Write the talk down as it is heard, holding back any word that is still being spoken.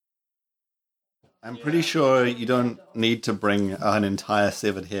I'm pretty sure you don't need to bring an entire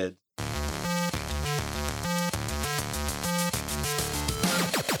severed head.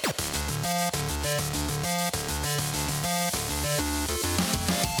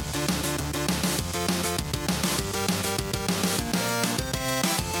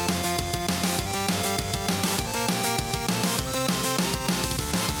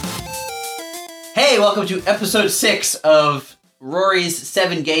 Hey, welcome to episode 6 of Rory's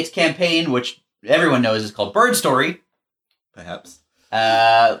Seven Gates campaign, which everyone knows is called Bird Story. Perhaps.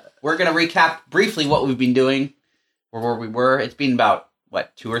 We're going to recap briefly what we've been doing, or where we were. It's been about,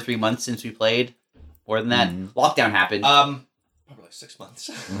 2 or 3 months since we played? More than that? Lockdown happened. Probably like 6 months.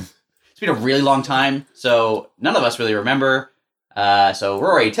 It's been a really long time, so none of us really remember. So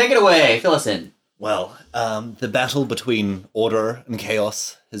Rory, take it away. Fill us in. Well, the battle between order and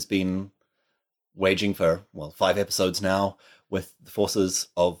chaos has been waging for, 5 episodes now, with the forces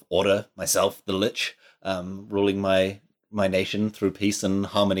of order, myself, the Lich, ruling my nation through peace and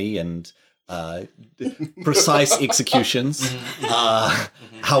harmony and precise executions.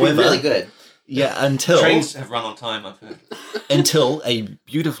 However, really good. Yeah, until Trains have run on time, I've heard. Until a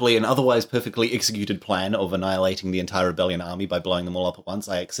beautifully and otherwise perfectly executed plan of annihilating the entire rebellion army by blowing them all up at once,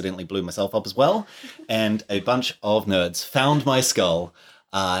 I accidentally blew myself up as well, and a bunch of nerds found my skull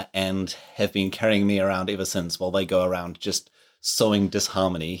and have been carrying me around ever since while they go around just sowing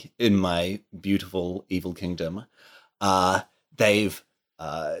disharmony in my beautiful evil kingdom. They've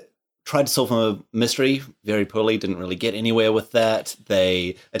tried to solve a mystery very poorly, didn't really get anywhere with that.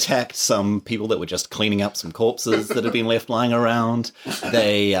 They attacked some people that were just cleaning up some corpses that had been left lying around.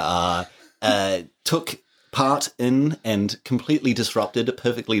 They took part in and completely disrupted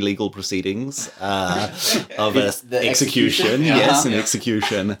perfectly legal proceedings of an execution. Yes, an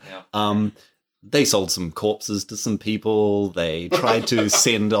execution. Yeah. They sold some corpses to some people. They tried to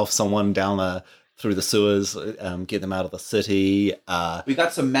send off someone down through the sewers, get them out of the city. We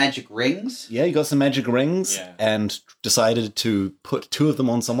got some magic rings. Yeah, you got some magic rings, and decided to put 2 of them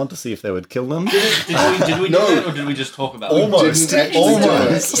on someone to see if they would kill them. Did we do that, or did we just talk about it?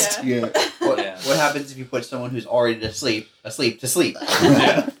 Almost. Yeah. What happens if you put someone who's already asleep to sleep?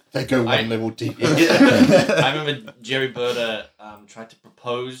 Yeah. They go one level deeper. I remember Jerry Burda tried to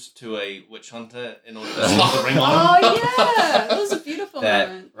propose to a witch hunter in order to slap the ring on him. Oh yeah, that was a beautiful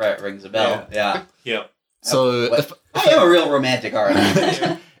moment. That rings a bell. Yeah. So I am a real romantic, aren't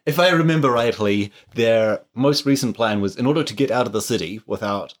I? If I remember rightly, their most recent plan was, in order to get out of the city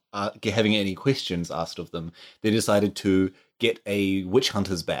without having any questions asked of them, they decided to get a witch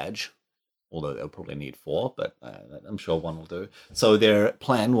hunter's badge, although they'll probably need 4, but I'm sure 1 will do. So their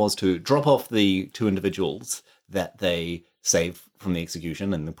plan was to drop off the 2 individuals that they saved from the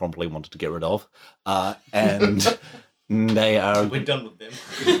execution and promptly wanted to get rid of, and they are... We're done with them.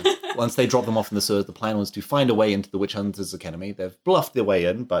 Once they drop them off in the sewers, the plan was to find a way into the Witch Hunters Academy. They've bluffed their way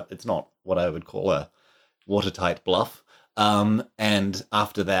in, but it's not what I would call a watertight bluff. And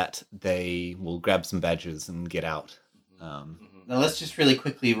after that, they will grab some badges and get out. Now let's just really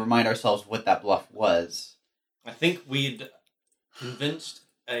quickly remind ourselves what that bluff was. I think we'd convinced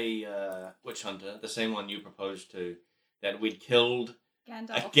a witch hunter, the same one you proposed to, that we'd killed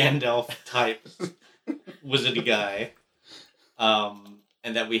a Gandalf-type wizardy guy,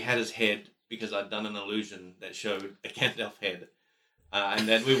 and that we had his head because I'd done an illusion that showed a Gandalf head, and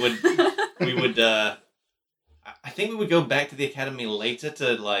that we would I think we would go back to the academy later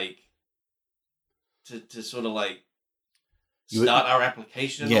to sort of start our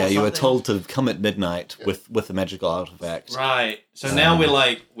application. Yeah, you were something. told to come at midnight with a magical artifact. Right. So now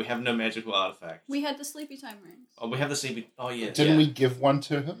we have no magical artifact. We had the sleepy time rings. Oh, we have the CB. Oh, yeah. Didn't we give one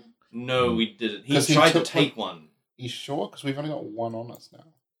to him? No, we didn't. He 'Cause he tried to took take one. You sure? Because we've only got 1 on us now.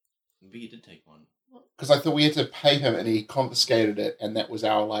 Maybe he did take one. Because I thought we had to pay him and he confiscated it and that was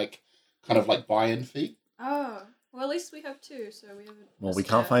our buy-in fee. Oh, well, at least we have 2, so we have. Well, we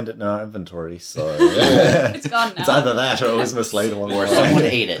can't find it in our inventory, so It's gone now. it's either that or it was mislaid along the Or way. someone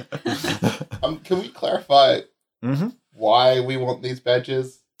ate it. Can we clarify Mm-hmm. why we want these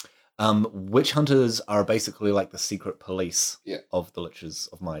badges? Witch hunters are basically like the secret police of the liches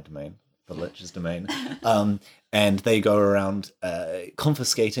of my domain, the liches domain, and they go around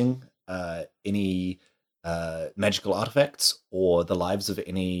confiscating any magical artifacts or the lives of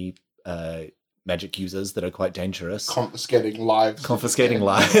any magic users that are quite dangerous. Confiscating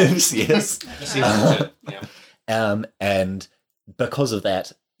lives. Yes. Yeah. And because of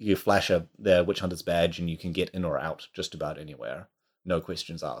that, you flash the witch hunter's badge and you can get in or out just about anywhere. No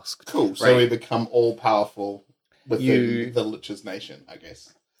questions asked. Cool. So Right. we become all powerful within the Lich's nation, I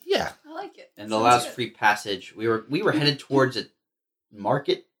guess. Yeah. I like it. And allows free passage. We were headed towards a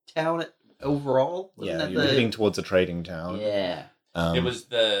market town overall? Wasn't Yeah, that you're heading towards a trading town. Yeah. It was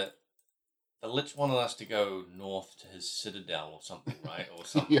the Lich wanted us to go north to his citadel or something, right? Or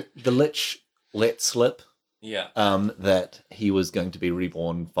something. Yeah. The Lich let slip Yeah. that he was going to be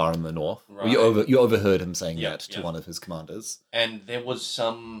reborn far in the north. Right. You overheard him saying Yeah, that to yeah. one of his commanders. And there was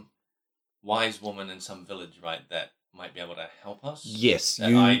some wise woman in some village, right, that might be able to help us. Yes, That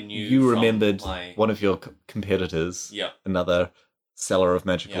you I knew you from remembered my- one of your competitors, Yeah. another seller of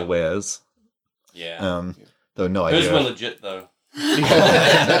magical Yeah. wares. Yeah. Though no Hers idea. were legit though,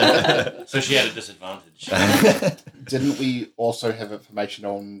 so she had a disadvantage. Didn't we also have information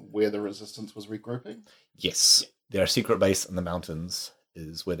on where the resistance was regrouping? Yes, their secret base in the mountains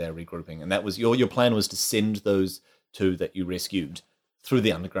is where they're regrouping, and that was your plan was to send those two that you rescued through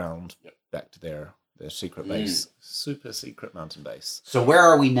the underground back to their secret base, super secret mountain base. So where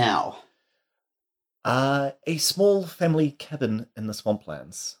are we now? A small family cabin in the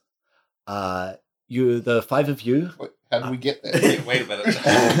swamplands. The five of you. Wait, how did we get there? Wait a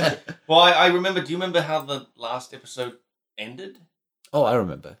minute. Well, I remember. Do you remember how the last episode ended? Oh, I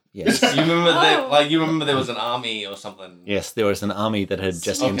remember. Yes. You remember that? Oh. Like you remember there was an army or something. Yes, there was an army that had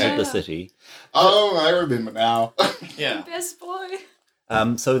just Okay. entered the city. Oh, I remember now. Yeah. Best boy.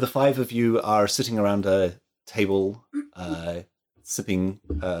 So the five of you are sitting around a table, sipping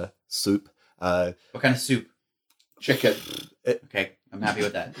soup. What kind of soup? Chicken. Okay, I'm happy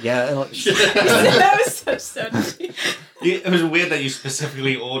with that. Yeah, That was so stunty. It was weird that you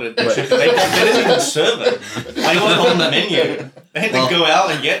specifically ordered the chicken. They didn't even serve it. Like, it wasn't on the menu. They had to go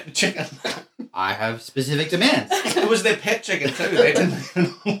out and get the chicken. I have specific demands. It was their pet chicken too. They didn't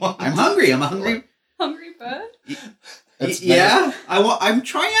even want. I'm hungry. I'm a hungry. Hungry bird. It's Yeah, I'm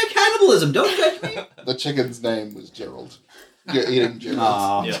trying out cannibalism. Don't judge me. The chicken's name was Gerald. You're eating Gerald.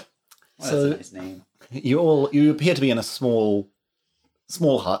 Aw. Yeah. Well, So- that's a nice name. you appear to be in a small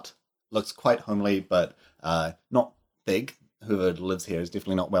hut. Looks quite homely, but not big. Whoever lives here is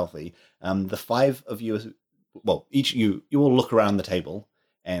definitely not wealthy. The five of you, well, each you all look around the table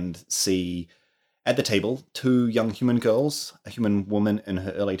and see at the table two young human girls, a human woman in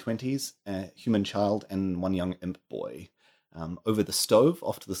her early 20s, a human child, and one young imp boy. Over the stove,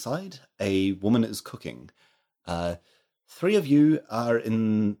 off to the side, a woman is cooking. Three of you are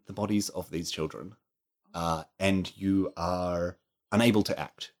in the bodies of these children, and you are unable to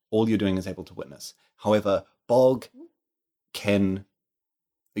act. All you're doing is able to witness. However, Bog can...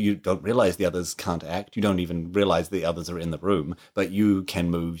 You don't realize the others can't act. You don't even realize the others are in the room, but you can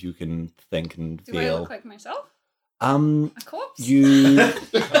move, you can think and Do feel. I look like myself? A corpse? You...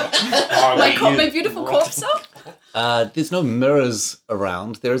 My beautiful corpse self? There's no mirrors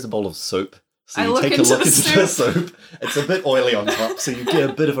around. There is a bowl of soup. So I you look take a into look the into the soup. It's a bit oily on top, so you get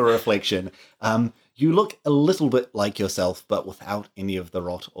a bit of a reflection. You look a little bit like yourself, but without any of the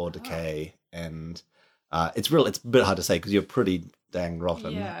rot or decay. And it's a bit hard to say because you're pretty dang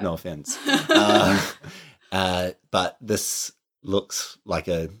rotten. Yeah. No offense. But this looks like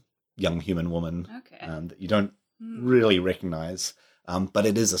a young human woman Okay. that you don't really recognize. But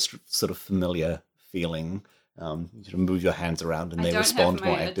it is a sort of familiar feeling. You sort of move your hands around and I they don't respond have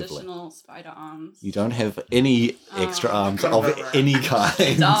my more actively. additional spider arms. You don't have any extra Oh. arms of any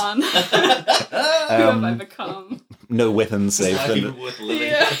kind. Darn. Who have I become? No weapons It's save not the, even worth living.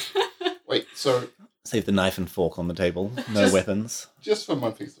 Yeah. Wait, so save the knife and fork on the table. No Just- weapons. just for my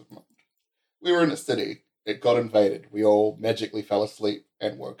peace of mind, we were in a city. It got invaded. We all magically fell asleep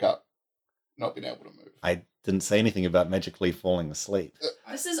and woke up, not being able to move. I didn't say anything about magically falling asleep.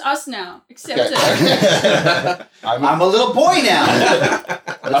 This is us now. Accept Okay. it. I'm I'm a little boy now.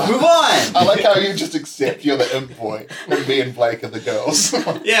 Let's move on. I like how you just accept you're the imp boy and me and Blake are the girls.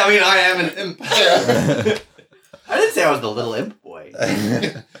 Yeah, I mean, I am an imp. Yeah. I didn't say I was the little imp boy.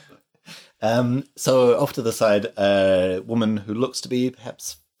 So off to the side, a woman who looks to be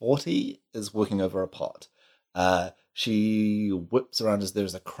perhaps 40 is working over a pot. She whips around as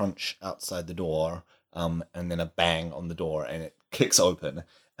there's a crunch outside the door, and then a bang on the door, and it kicks open.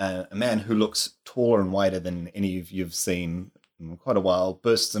 A man who looks taller and wider than any of you've seen in quite a while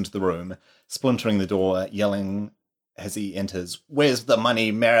bursts into the room, splintering the door, yelling as he enters, "Where's the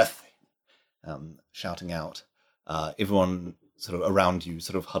money, Marith?" Shouting out. Everyone sort of around you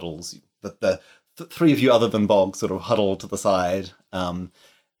sort of huddles. The three of you other than Bog sort of huddle to the side,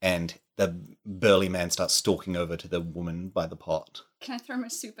 and the burly man starts stalking over to the woman by the pot. Can I throw my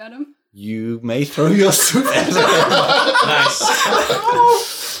soup at him? You may throw your soup at him.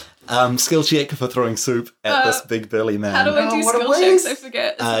 Nice. Skill check for throwing soup at this big burly man. How do I do what a skill waste. checks? I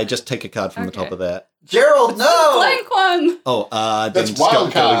forget. Just take a card from the top Okay. of that. Gerald, no. Blank one. Oh, then That's Scott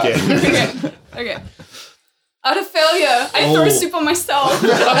wild go card. again. Okay. Okay. Out of failure, I throw soup on myself.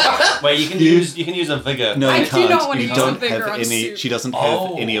 Wait, you can use a vigor. No, I you do can't. not want to you use don't a vigor have on any. soup. She doesn't have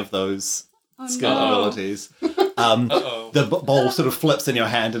Oh. any of those Oh, skill no. abilities. Uh-oh. The bowl sort of flips in your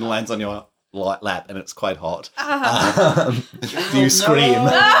hand and lands on your lap, and it's quite hot. Ah. You scream.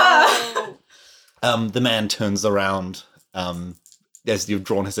 Ah. The man turns around as you've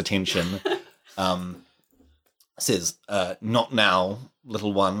drawn his attention. Says, "Not now,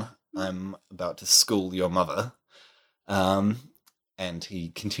 little one. I'm about to school your mother." And he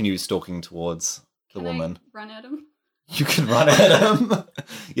continues stalking towards the Can woman. I run at him? You can run at him.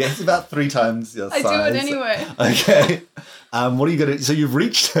 Yeah, he's about 3 times your I size. do it anyway. Okay. What are you gonna? So you've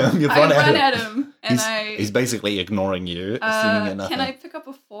reached him. You've I run run at at him. him, and He's basically ignoring you, assuming you're nothing. can I pick up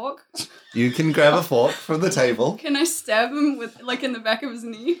a fork? You can grab a fork from the table. Can I stab him with in the back of his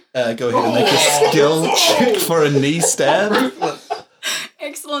knee? Go ahead and make a skill check for a knee stab.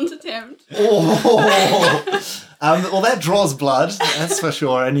 Excellent attempt. Oh. Well, that draws blood, that's for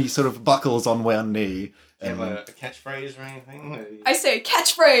sure, and he sort of buckles on one knee. Do you have a catchphrase or anything? I say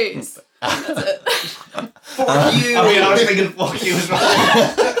catchphrase. That's it. Fuck you! I mean, I was thinking fuck you as well.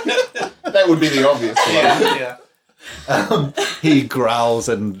 That would be the obvious one. Yeah. He growls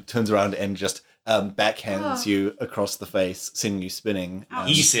and turns around and just backhands you across the face, sending you spinning.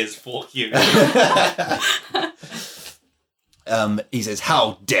 He says fuck you. He says,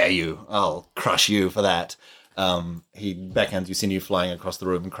 "How dare you? I'll crush you for that." He backhands you, sending you flying across the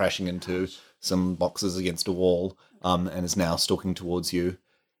room, crashing into some boxes against a wall, and is now stalking towards you.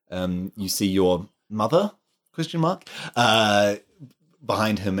 You see your mother, ?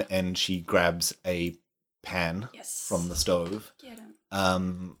 Behind him, and she grabs a pan Yes. from the stove. Get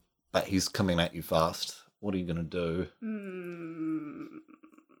him. But he's coming at you fast. What are you going to do?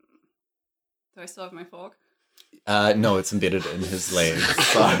 Do I still have my fork? No, it's embedded in his leg.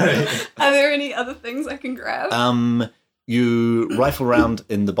 Sorry. Are there any other things I can grab? You rifle around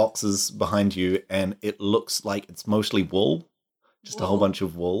in the boxes behind you, and it looks like it's mostly wool. Just a whole Wool. bunch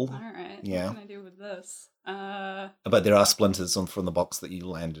of wool. All right. Yeah. What can I do with this? But there are splinters from the box that you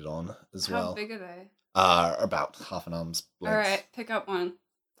landed on as How well. big are they? About half an arm's length. All right, pick up one.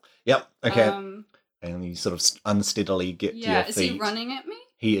 Yep. Okay. And you sort of unsteadily get to your yeah, feet. is he running at me?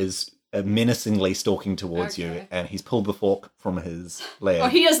 He is menacingly stalking towards you, Okay. and he's pulled the fork from his leg. Oh,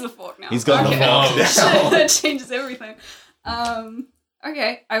 he has the fork now. He's got the Okay. fork now. That changes everything.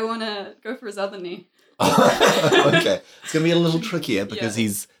 Okay, I want to go for his other knee. Okay. It's going to be a little trickier because Yeah.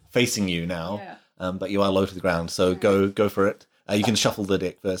 he's facing you now. Yeah. But you are low to the ground, so go for it. You can shuffle the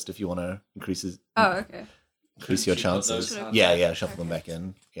deck first if you want to increase Oh, okay. your Should we put chances. those on? Yeah, shuffle them Okay. back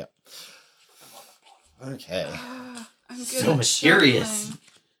in. Yeah. Okay. I'm good So at mysterious. shuffling.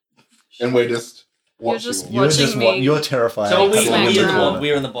 And we're just watching. just you. watching me. You're terrified. So Like, smack around.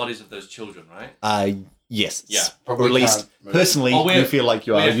 we're in the bodies of those children, right? Yes. Yeah. Or Probably at least can't move. personally, Oh, you feel like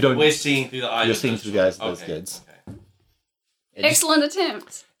you are. You don't. We're seeing through the eyes. You're of seeing those through the eyes of children. those kids. Okay. Excellent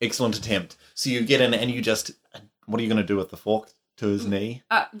attempt. Excellent attempt. So you get in and you just. What are you going to do with the fork to his knee?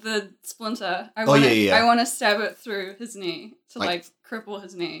 The splinter. I Oh, wanna, yeah. I want to stab it through his knee to Like- cripple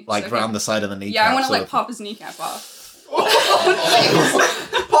his knee. Like So round he- the side of the kneecap. Yeah, I want to sort of. pop his kneecap off. Pop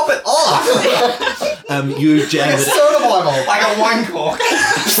it off! You jab it. Soda bottle. Like a wine cork.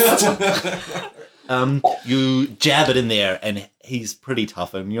 You jab it in there, and he's pretty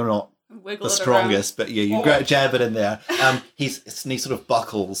tough, and you're not Wiggle the it strongest, but yeah, you jab it in there. His knee sort of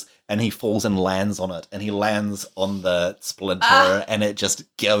buckles, and he falls and lands on it, and he lands on the splinter, and it just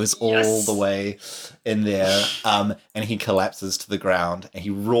goes all Yes. the way in there. And he collapses to the ground, and he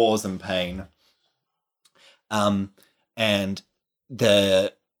roars in pain. And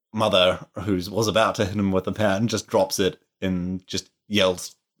the mother, who was about to hit him with a pan, just drops it and just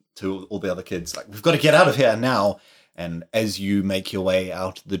yells to all the other kids, like, "We've got to get out of here now!" And as you make your way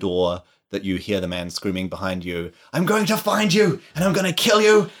out the door, that you hear the man screaming behind you, "I'm going to find you, and I'm going to kill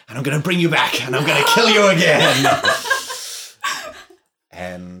you, and I'm going to bring you back, and I'm going to kill you again!"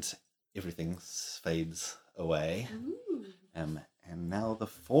 And everything fades away. Ooh. And now the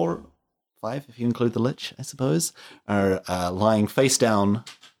 5, if you include the Lich, I suppose, are lying face down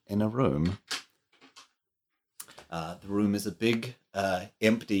in a room. The room is a big,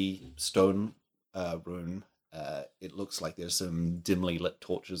 empty stone room. It looks like there's some dimly lit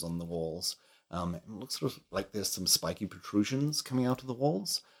torches on the walls. It looks sort of like there's some spiky protrusions coming out of the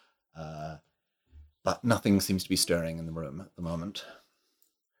walls. But nothing seems to be stirring in the room at the moment.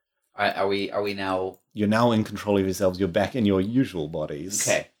 Are we now? You're now in control of yourselves. You're back in your usual bodies.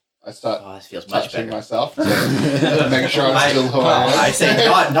 Okay. I start Oh, this feels much touching better. myself to make sure I'm still who I am. I say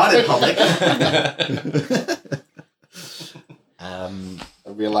not in public. Are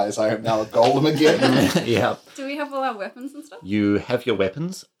we realize I am now a golem again. Yeah. Do we have all our weapons and stuff? You have your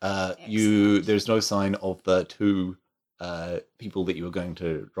weapons. Excellent. There's no sign of the two people that you were going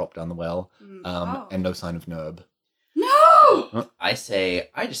to drop down the well, Oh. and no sign of Nerb. No! I say,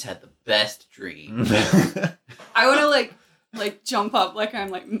 I just had the best dream. I want to like jump up like I'm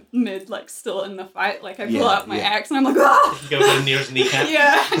like mid like still in the fight. Like I pull Yeah, out my yeah. axe and I'm like, ah! You go for the nearest kneecap.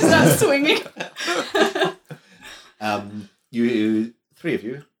 Yeah, I start swinging. You three of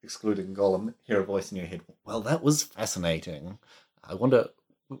you, excluding Gollum, hear a voice in your head. Well, that was fascinating. I wonder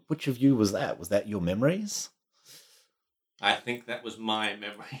which of you was that? Was that your memories? I think that was my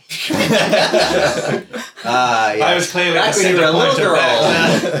memory. Yeah. I was clearly Back the when you were a center point little of girl.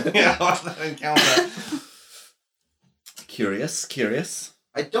 that. Yeah, encounter. Curious.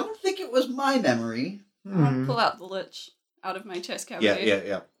 I don't think it was my memory. I want to pull out the lich out of my chest cavity.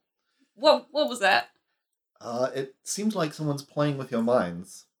 Yeah. What was that? It seems like someone's playing with your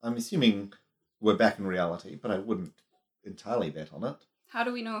minds. I'm assuming we're back in reality, but I wouldn't entirely bet on it. How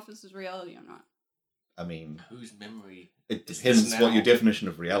do we know if this is reality or not? I mean, Whose memory? it Is depends this what now? your definition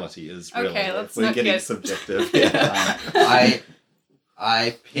of reality is, really. Okay, let's if we're not getting get- subjective. Yeah.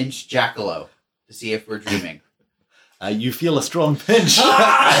 I pinch Jackalow to see if we're dreaming. You feel a strong pinch.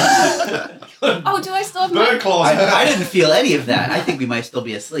 Oh, do I still have my... Bird claws. I didn't feel any of that. I think we might still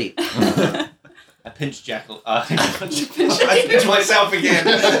be asleep. I pinched Jackal. I pinched myself again.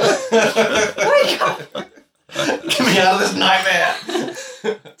 Wake up! Get me out of this nightmare.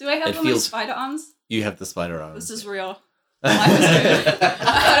 Do I have It all my feels- spider arms? You have the spider arms. This is real. Life is good.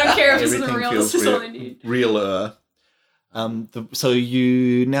 I don't care if this isn't Everything real. feels This is all I need. realer. So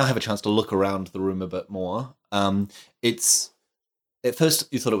you now have a chance to look around the room a bit more. It's at first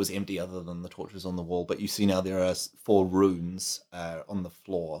you thought it was empty, other than the torches on the wall, but you see now there are 4 runes on the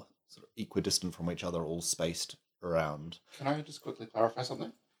floor, sort of equidistant from each other, all spaced around. Can I just quickly clarify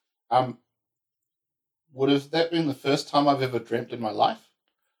something? Would have that been the first time I've ever dreamt in my life?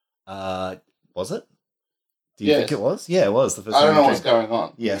 Was it? Do you Yes. think it was? Yeah, it was the first I time. don't you know what's dreamt. going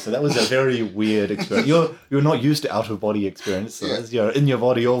on. Yeah, so that was a very weird experience. You're not used to out of body experiences. Yeah. You're in your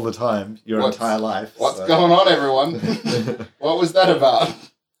body all the time, your What's- entire life. What's so. going on, everyone? What was that about?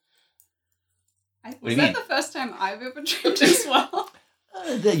 do Was you that mean? the first time I've ever dreamed as well?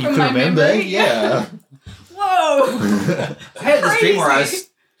 That you From can my remember, memory? yeah. Whoa! I had this dream where I was Crazy.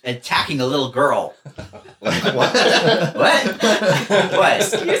 attacking a little girl. What? What? What?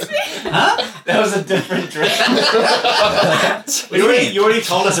 Excuse me? Huh? That was a different dream. What do you mean? You already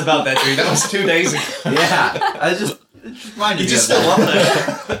told us about that dream. That was 2 days ago. Yeah. I just it just reminded You me just of still that.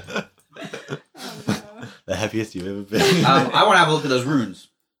 up there. The happiest you've ever been. I want to have a look at those runes.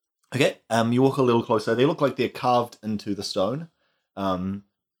 Okay, you walk a little closer. They look like they're carved into the stone. How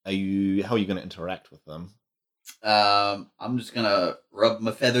are you going to interact with them? I'm just gonna rub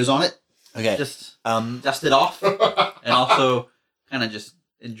my feathers on it, Okay. just Um, dust it off, and also kind of just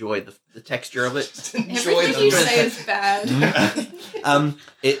enjoy the texture of it. Everything you say is bad.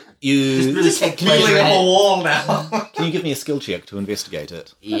 Just you really take pleasure Feeling in up a it. wall now. can you give me a skill check to investigate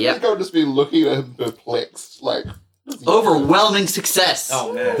it? I think Yep. I'll just be looking at him perplexed, like... Overwhelming success.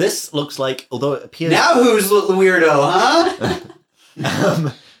 Oh man. This looks like, although it appears, Now who's the weirdo,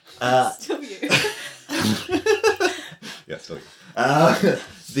 huh? Still you. yeah, still.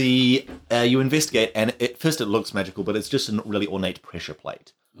 You investigate, and at first it looks magical, but it's just a really ornate pressure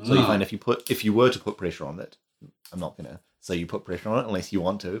plate. So you Oh. find if you were to put pressure on it, I'm not gonna say you put pressure on it unless you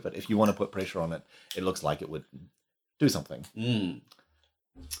want to, but if you want to put pressure on it, it looks like it would do something.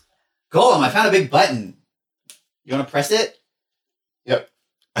 Golem, I found a big button. You want to press it? Yep.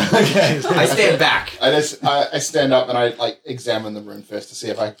 Okay. I stand back. I stand up and I like examine the rune first to see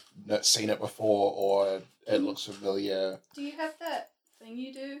if I've seen it before or it looks familiar. Do you have that thing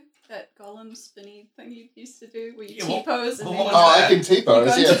you do? That golem spinny thing you used to do where you Yeah, what- T-pose and what then was you Oh, I that? can go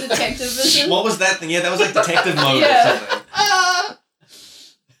T-pose, into yeah. detective vision? What was that thing? Yeah, that was like detective mode Yeah. or something.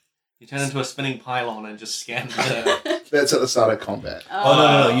 You turn into a spinning pylon and just scan the... That's at the start of combat.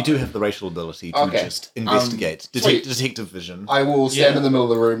 Oh no! You do have the racial ability to Okay. just investigate, sweet. detective vision. I will stand Yeah. in the middle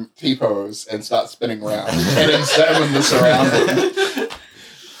of the room, T-pose, and start spinning around and examine the surroundings.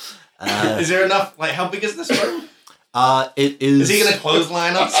 Is there enough? Like, how big is this room? It is. Is he going to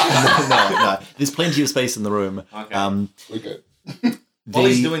clothesline us? no. There's plenty of space in the room. Okay. We're good. While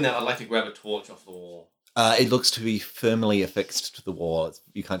he's doing that, I'd like to grab a torch off the wall. It looks to be firmly affixed to the wall.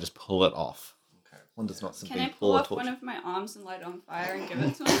 You can't just pull it off. Okay. One does not simply Can I pull pull a off torch. one of my arms and light it on fire and give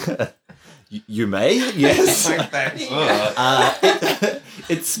it to him? You may, yes. Like that.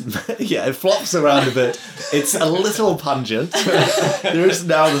 It's it flops around a bit. It's a little pungent. There is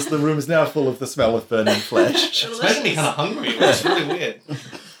now the room is now full of the smell of burning flesh. It's making me kind of hungry. It's really weird.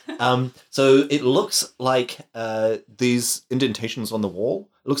 So it looks like these indentations on the wall.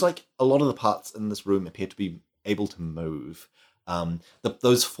 It looks like a lot of the parts in this room appear to be able to move.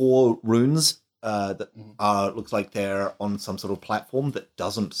 Those 4 runes that looks like they're on some sort of platform that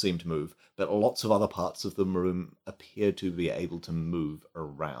doesn't seem to move, but lots of other parts of the room appear to be able to move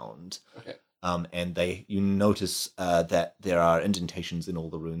around. Okay. And you notice that there are indentations in all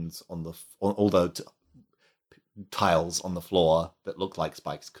the runes on all the tiles on the floor that look like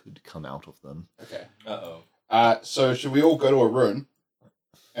spikes could come out of them. Okay. Uh-oh. So should we all go to a rune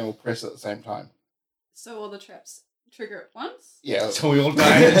and we'll press at the same time? So all the traps trigger at once? Yeah. So we all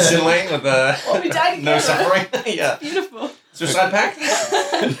died instantly with We died no together. suffering? Yeah. Beautiful. Suicide pact?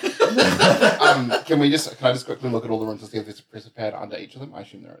 Can I just quickly look at all the runes to see if there's a pressure pad under each of them? I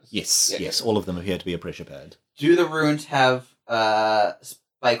assume there is. Yes, Yeah, yes, yeah. all of them appear to be a pressure pad. Do the runes have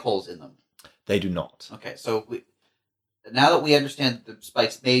spike holes in them? They do not. Okay, so now that we understand that the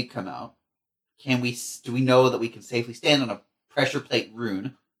spikes may come out, do we know that we can safely stand on a pressure plate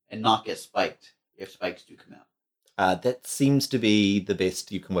rune and not get spiked if spikes do come out? That seems to be the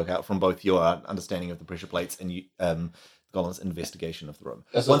best you can work out from both your understanding of the pressure plates and Golem's investigation of the room.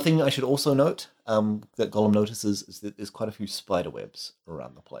 One thing I should also note that Golem notices is that there's quite a few spider webs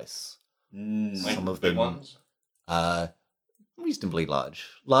around the place. Some of big them ones. Reasonably large,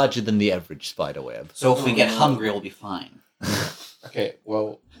 larger than the average spider web. So if we get hungry, we'll be fine. Okay,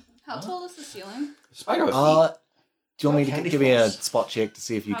 well... How tall is the ceiling? Spider web. Do you want me to Candy give me a floss. spot check to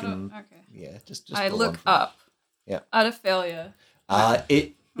see if you How can? do- okay. Yeah, just. I the look one from- up. Yeah. Out of failure. It My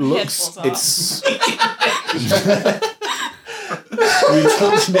head looks. falls off. It's. We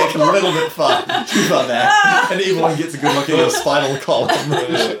tilt your neck a little bit far, too far back, and everyone gets a good look at your spinal column.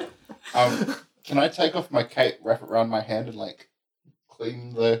 Can I take off my cape, wrap it around my hand, and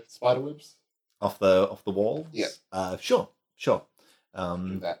clean the spider webs? off the wall. Yeah. Sure. Do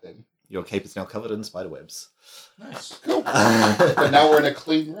Um, that then. your cape is now covered in spider webs. Nice. Cool. But now we're in a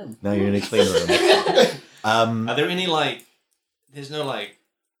clean room. Now you're in a clean room. Are there any there's no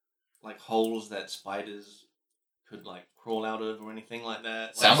holes that spiders could crawl out of or anything like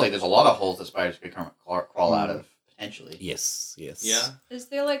that? Sounds like there's a lot of holes that spiders could crawl out of, potentially. Yes. Yeah. Is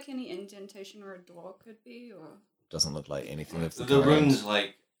there any indentation where a door could be, or Doesn't look like anything of the The kind. runes,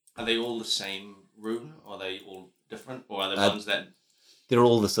 are they all the same rune? Or are they all different? Or are there ones that... They're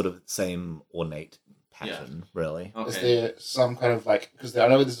all the sort of same ornate pattern, really. Okay. Is there some kind of because I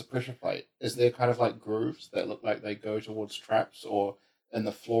know there's a pressure plate. Is there kind of grooves that look like they go towards traps or in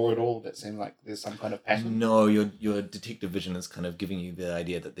the floor at all that seem like there's some kind of pattern? No, your detective vision is kind of giving you the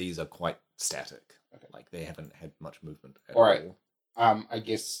idea that these are quite static. Okay. They haven't had much movement at All right. all. I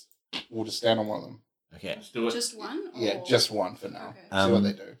guess we'll just stand on one of them. Okay. Let's do it. just one? Yeah, or- just one for now. Okay. See what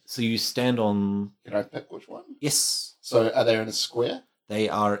they do. So you stand on. Can I pick which one? Yes, So are they in a square? they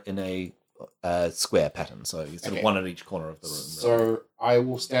are in a square pattern, so you sort Okay. of one at each corner of the room. So I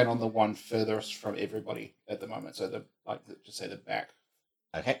will stand on the one furthest from everybody at the moment. So just say the back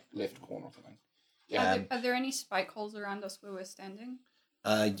Okay. left corner or something. Are there any spike holes around us where we're standing?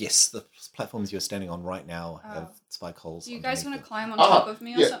 Yes, the platforms you're standing on right now have Oh. spike holes. Do you guys want underneath to climb on Ah, top of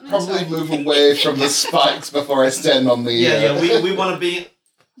me or Yeah, something? probably Sorry. move away from the spikes before I stand on the. Yeah, we want to be...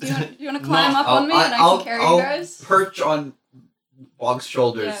 Do you want to climb up on me and I I'll can carry you guys? perch on Bog's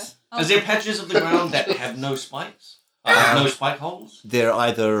shoulders. Yeah. Is there patches of the ground that have no spikes? Have no spike holes? They're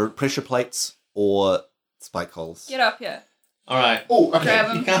either pressure plates or spike holes. Get up here. All right. Oh, okay.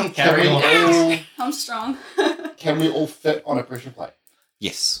 Grab him. You can't Can carry we, on. all, I'm strong. can we all fit on a pressure plate?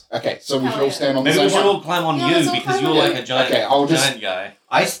 Yes. Okay, so we Hell should all yeah. stand on the Maybe we same should one. all climb on Yeah, let's you all because climb you're on like you. a giant, Okay, I'll just- giant guy.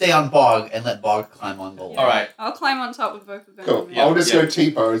 I stay on Bog and let Bog climb on Gold. All right. I'll climb on top with both of them. Cool. on me. Yeah. I'll just go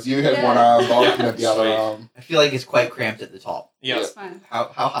T-pose. You have Yeah. one arm, Bob Yeah. can have the other Sweet. arm. I feel like it's quite cramped at the top. Yeah. It's fine. How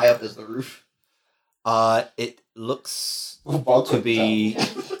high up is the roof? It looks Well, Bob to couldn't be.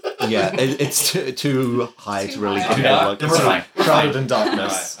 Yeah, it's too high Too to really high. get a Too good dark? look. Then It's we're sort of fine. We're shrouded fine. in All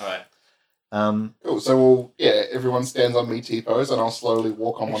darkness. right. All right. Cool. So everyone stands on me T-pose, and I'll slowly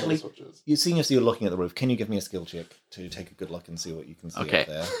walk on one of the Actually- switches. You seeing as you're looking at the roof, can you give me a skill check to take a good look and see what you can see Okay.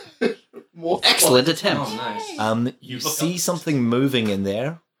 up there? More Excellent Oh, attempt. nice. You look see up. something moving in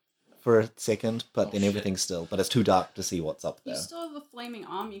there for a second, but Oh, then shit. everything's still. But it's too dark to see what's up You there. still have a flaming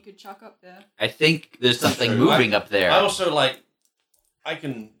arm you could chuck up there. I think there's something True. moving up there. I also I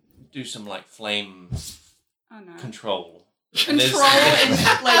can do some flame Oh no. control. Control And is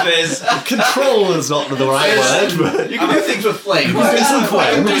like there's Control is not the right There's- word, but You can do things with flame. You can do some I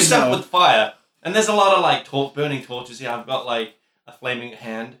flame. can do stuff with fire. And there's a lot of burning torches here. I've got a flaming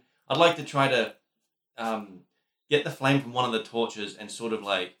hand. I'd like to try to get the flame from one of the torches and sort of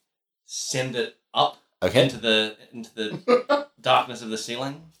send it up Okay. into the darkness of the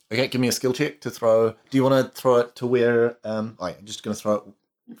ceiling. Okay, give me a skill check to throw. Do you want to throw it to where? I'm just going to throw it.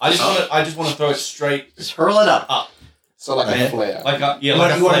 I just want to throw it straight Just hurl it up. So like Okay. a flare. like a You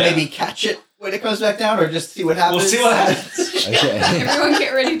like a want to flare. maybe catch it when it comes back down, or just see what happens? We'll see what happens. Okay. Everyone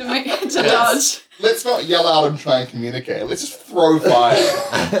get ready to make to Yes. dodge. Let's not yell out and try and communicate. Let's just throw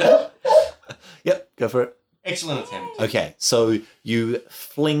fire. Yep, go for it. Excellent attempt. Okay, so you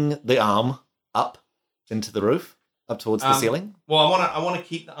fling the arm up into the roof, up towards the ceiling. Well, I want to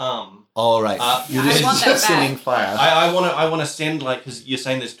keep the arm. All right, you're I want that just sending back. fire. I want to send because you're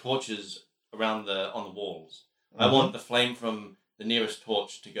saying there's torches around on the walls. I want the flame from the nearest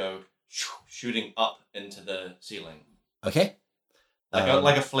torch to go shooting up into the ceiling, Okay,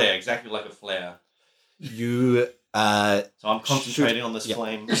 like a flare, exactly like a flare. you So I'm concentrating on this Yeah.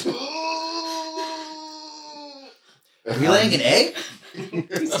 flame. Are we laying an egg?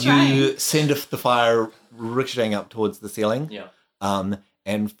 He's trying. you send the fire ricocheting up towards the ceiling. Yeah.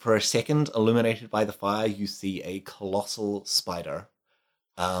 And for a second, illuminated by the fire, you see a colossal spider.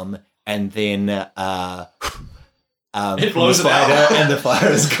 And then It from blows the it out. spider, and the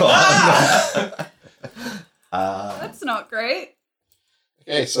fire is gone. That's not great.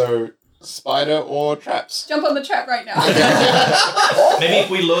 Okay, so spider or traps? Jump on the trap right now. Maybe if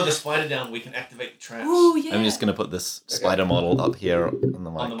we lower the spider down, we can activate the traps Ooh, yeah. I'm just going to put this spider model up here on the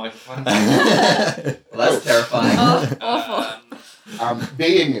on the mic. microphone. Well, that's terrifying. Oh, awful.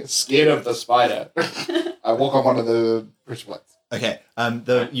 Being scared of the spider, I walk on one of the pressure plates. Okay,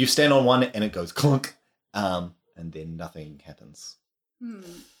 you stand on one and it goes clunk, and then nothing happens.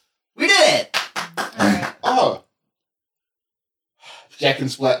 We did it! Alright. Oh! Jack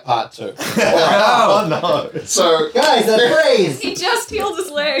and Splat Part 2. Oh no! So, Guys, that phrase! He just healed his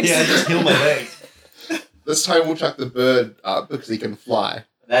legs. Yeah, just heal my legs. this time we'll chuck the bird up because he can fly.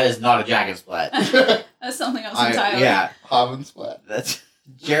 That is not a Jack and Splat. That's something else entirely. Yeah, Harvin Splat. that's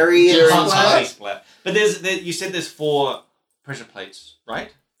Jerry and Jerry Splat. Splat. Splat. But you said there's 4 pressure plates,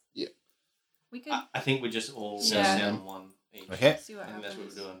 right? We could I think we're just all gonna Yeah. stand on one each. Okay, see what I think that's what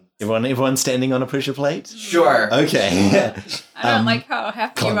happens. we're doing. everyone standing on a pressure plate. Sure. Okay. I don't Um, like how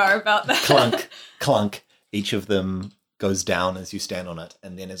happy clunk, you are about that. Clunk, clunk. Each of them goes down as you stand on it,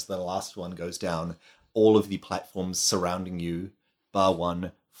 and then as the last one goes down, all of the platforms surrounding you, bar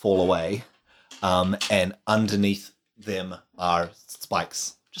one, fall away, and underneath them are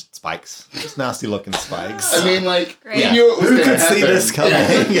spikes. Just spikes. Just nasty looking spikes. I mean, like, Great. we Yeah. knew it was Who going to could see happen. this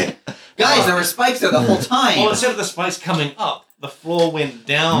coming? Guys, there were spikes there the whole time. Well, instead of the spikes coming up, the floor went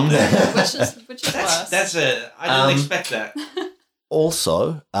down. which is worse. That's it. I didn't expect that.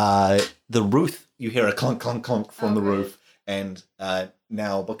 Also, the roof, you hear a clunk, clunk, clunk from Oh, the right. roof, and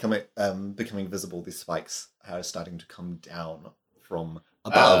now becoming visible, these spikes are starting to come down from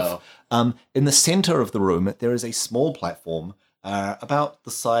above. In the center of the room, there is a small platform about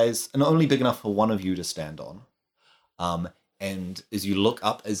the size, and only big enough for one of you to stand on. And as you look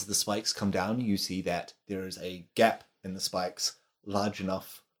up as the spikes come down, you see that there is a gap in the spikes large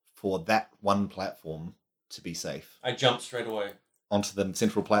enough for that one platform to be safe. I jumped straight away. Onto the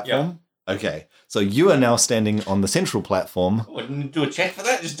central platform? Okay. So you are now standing on the central platform. Oh, I didn't do a check for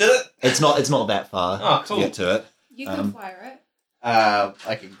that. Just did it. It's not that far Oh, cool. to get to it. You can fly, right?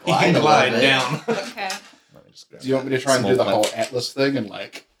 I can You glide, can a glide little bit. down. Okay. Let me just grab Do you want me to try and small do the platform. whole Atlas thing and,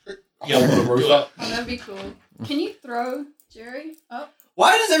 like, Yeah, hold the roof do it. up? Oh, that'd be cool. Can you throw Jerry up?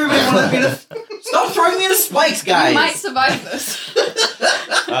 Why does everybody want me to stop throwing me into spikes, guys? You might survive this.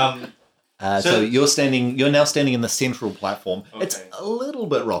 So So- you're now standing in the central platform. It's Okay. a little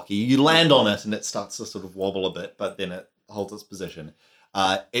bit rocky. You land on it and it starts to sort of wobble a bit, but then it holds its position.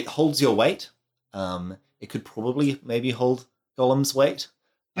 It holds your weight. It could probably maybe hold Golem's weight.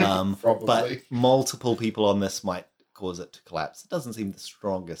 Probably. But multiple people on this might cause it to collapse. It doesn't seem the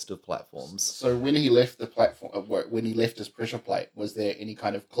strongest of platforms. So when he left the platform, when he left his pressure plate, was there any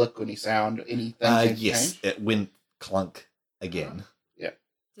kind of click, any sound, anything? Yes, change? it went clunk again.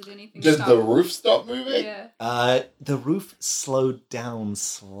 Did anything Did stop? the roof stop moving? Yeah. The roof slowed down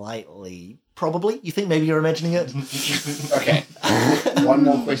slightly. Probably. You think maybe you're imagining it? Okay. One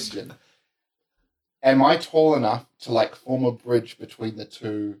more question. Am I tall enough to, like, form a bridge between the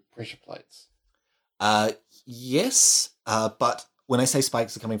two pressure plates? Yes, but when I say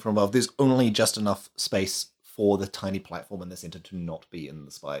spikes are coming from above, there's only just enough space for the tiny platform in the center to not be in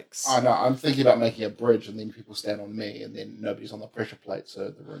the spikes. Oh, no, I'm thinking about making a bridge and then people stand on me and then nobody's on the pressure plate, so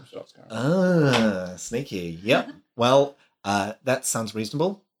the room stops going. Sneaky. Yep. Well, that sounds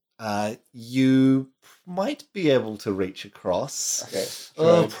reasonable. You might be able to reach across. Okay.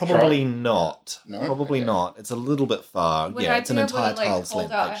 Should I Probably try? not. No? Probably Okay. not. It's a little bit far. Would yeah, I it's be an able entire to like tile's hold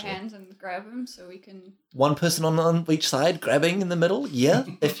length, out a actually. hand and grab him so we can? One person on each side, grabbing in the middle. Yeah,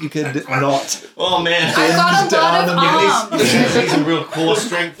 if you could not. Oh man. I got a lot of down arms. These some real core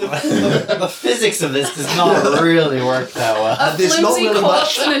strength. The physics of this does not really work that well. A there's not flimsy really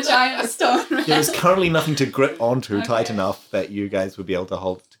corpse much. and a giant stone. There's currently nothing to grip onto tight Okay. enough that you guys would be able to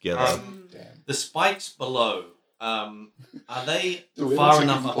hold together. Damn. The spikes below, are they Do we far also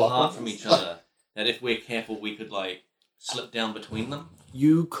enough get block apart ones? from each other that if we're careful, we could like slip down between them?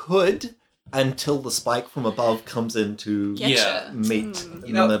 You could until the spike from above comes in to Yeah. meet Hmm. in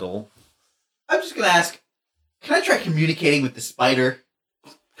You know- the middle. I'm just gonna ask, can I try communicating with the spider?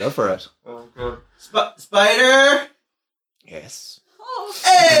 Go for it. Oh god. Spider! Yes. Oh,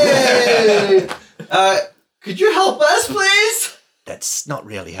 Hey! Could you help us, please? That's not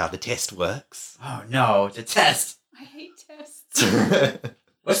really how the test works. Oh no, it's a test. I hate tests.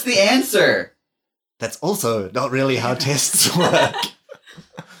 What's the answer? That's also not really how tests work.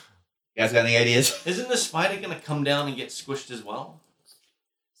 You guys got any ideas? Isn't the spider gonna come down and get squished as well?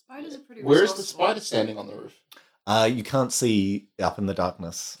 Spiders are pretty. Where is the resourceful. spider standing on the roof? You can't see up in the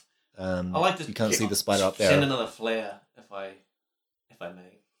darkness. I like to You can't see the spider up Send there. another flare if I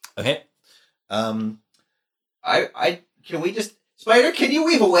may. Okay. Can we just Spider, can you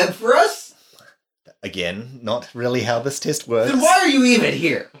weave a web for us? Again, not really how this test works. Then why are you even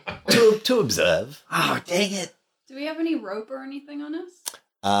here? to observe. Oh, dang it. Do we have any rope or anything on us?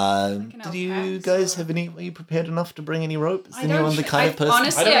 Like an Did you alpaca guys or- have any? Were you prepared enough to bring any rope? Is I anyone don't the thi- kind of I person?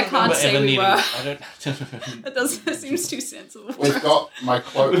 honestly- I can't remember say ever we needing- were. I don't. That does. That seems too sensible. We've got my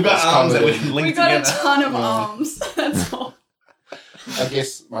cloak. We've got that's arms that covered we in- can link We got together. a ton of Yeah. arms. That's all. I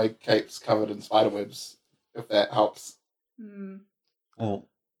guess my cape's covered in spider webs, if that helps. Hmm. Well,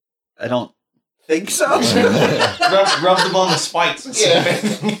 I don't think so. rub them on the spikes and see Yeah. if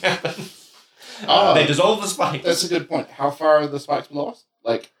anything happens. Oh. They dissolve the spikes. That's a good point. How far are the spikes below us?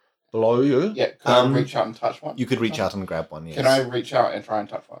 Like, Below you? yeah, can I reach out and touch one? You could reach out and grab one, yes. Can I reach out and try and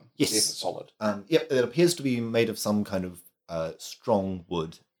touch one? Yes. See if it's solid. Yep, it appears to be made of some kind of strong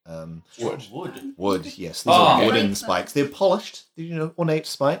wood. Wood. Wood. Yes. These Oh. are wooden Great. spikes. They're polished, ornate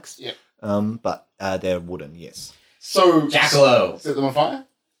spikes. Yep. But they're wooden, yes. So, Jackalow. set them on fire?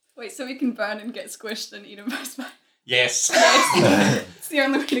 Wait, so we can burn and get squished and eaten by spiders? Yes. It's the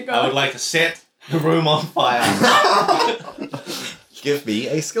only way to go. I would like to set the room on fire. Give me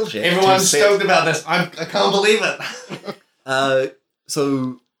a skill check. Everyone's to set- stoked about this. I can't believe it.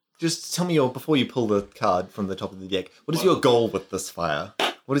 So, just tell me before you pull the card from the top of the deck, what is your goal with this fire?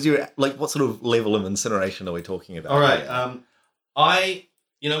 What is your, what sort of level of incineration are we talking about? All right. here?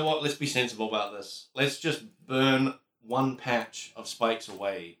 You know what? Let's be sensible about this. Let's just burn one patch of spikes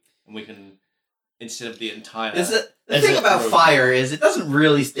away, and we can, instead of the entire. The Is thing it about room? fire is it doesn't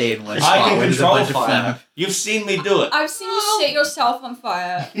really stay in one spot. I can when there's a control bunch of fire. flame. You've seen me do it. I've seen you set yourself on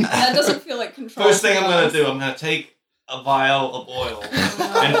fire. And that doesn't feel like control. First thing I'm going us. to do, I'm going to take a vial of oil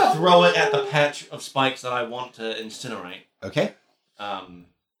and throw it at the patch of spikes that I want to incinerate. Okay.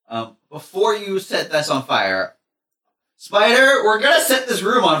 Before you set this on fire, Spider, we're gonna set this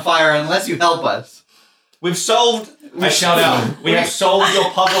room on fire unless you help us. We've solved. I shout out. We have solved your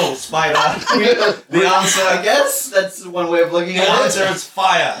puzzle, Spider. The I answer. guess that's one way of looking The at answer it. is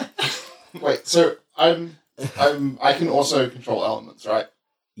fire. Wait, so I can also control elements, right?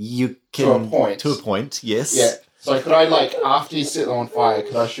 You To a can... point. To a point, yes. Yeah. So could I, after you set them on fire,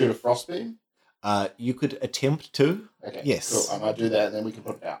 could I shoot a frost beam? You could attempt to. Okay. Yes. Cool. I might do that, and then we can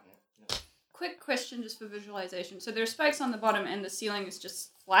put it out. Quick question just for visualization. So there are spikes on the bottom and the ceiling is just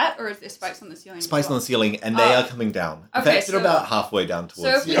flat, or is there spikes on the ceiling? as Spikes on well? the ceiling, and they are coming down. In Okay, fact, they're so- about halfway down So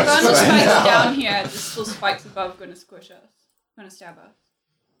towards if we Yeah, burn the right spikes now. down here, there's still spikes above going to squish us. Going to stab us.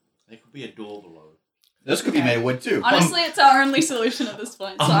 There could be a door below. This could be made of wood too. Honestly, it's our only solution at this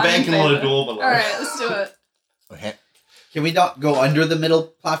point. So I'm I'm banking in on a favor. door below. Alright, let's do it. Okay. Can we not go under the middle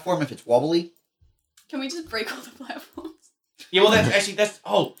platform if it's wobbly? Can we just break all the platforms? Yeah, well, that's.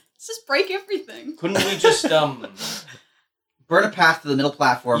 Oh, Let's just break everything. couldn't we just Burn a path to the middle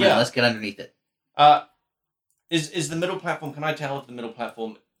platform Yeah. and let's get underneath it. Is the middle platform? Can I tell if the middle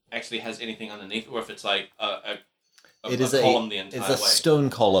platform actually has anything underneath, or if it's like a It is column the entire It's a way? stone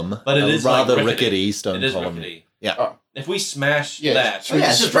column. But it a is, like, rather rickety. rickety stone It is column. rickety. Yeah. Oh. If we smash Yeah. that, So we Yeah,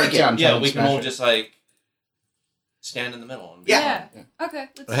 just just straight break it. down. yeah, and we can smash all it. just stand in the middle. And Yeah. Okay,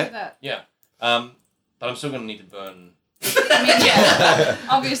 let's Okay. do that. But I'm still gonna need to burn. I mean, yeah.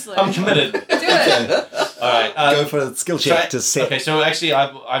 Obviously. I'm committed. Do it. All right. Go for a skill check to set. Okay, so actually,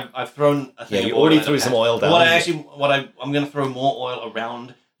 I've thrown a Yeah, thing. you of oil already at a threw some patch. oil down. I'm gonna throw more oil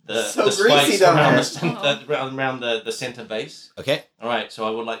around So the spikes greasy down around, there. around the center base. Okay. All right, so I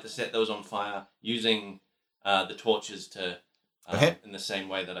would like to set those on fire using the torches to Okay. in the same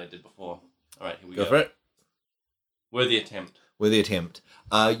way that I did before. All right, here we Go go. for it. Worthy attempt. With the attempt.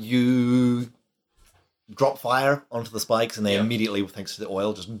 You drop fire onto the spikes, and they Yep. immediately, thanks to the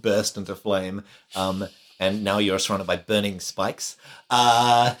oil, just burst into flame. And now you're surrounded by burning spikes.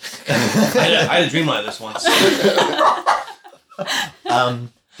 I had a dream like this once.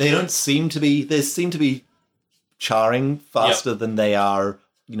 They don't seem to be. They seem to be charring faster than they are,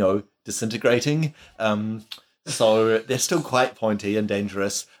 disintegrating. So they're still quite pointy and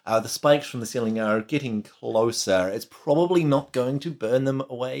dangerous. The spikes from the ceiling are getting closer. It's probably not going to burn them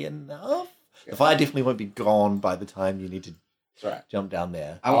away enough. The fire definitely won't be gone by the time you need to Right. jump down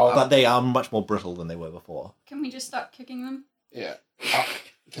there. I'll- But they are much more brittle than they were before. Can we just start kicking them? Yeah.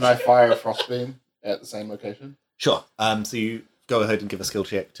 Can I fire a frost beam at the same location? Sure. So you go ahead and give a skill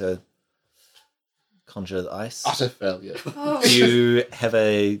check to conjure the ice. Utter failure. Oh, Do you have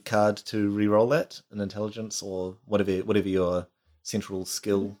a card to re-roll that? An intelligence or whatever your central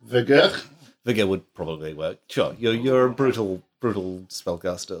skill? Vigor. Vigor would probably work. Sure. You're a brutal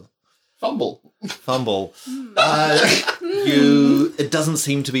spellcaster. Fumble. Fumble. Hmm. It doesn't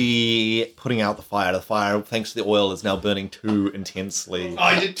seem to be putting out the fire. The fire, thanks to the oil, is now burning too intensely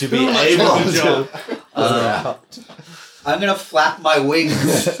I did to too be much able of a to. job. I'm gonna flap my wings.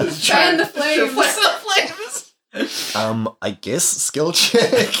 Fan the flames. I guess skill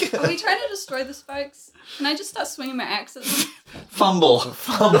check. Are we trying to destroy the spikes? Can I just start swinging my axe at them? Fumble.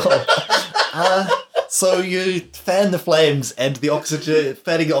 Fumble. So you fan the flames, and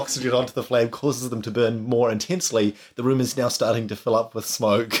fanning oxygen onto the flame causes them to burn more intensely. The room is now starting to fill up with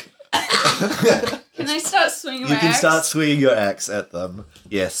smoke. Can I start swinging my You axe? can start swinging your axe at them.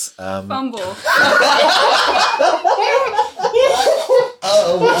 Yes. Fumble.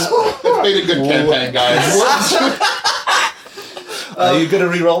 It's been a good campaign, guys. Are you going to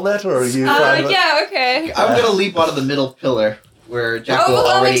re-roll that, or are you? fine with- Yeah, okay. I'm gonna leap onto the middle pillar where Jackal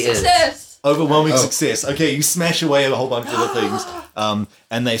Overwhelming already is. success. Overwhelming Oh. success. Okay, you smash away a whole bunch of the things,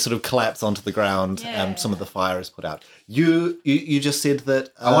 and they sort of collapse onto the ground. Yeah. Some of the fire is put out. You just said that.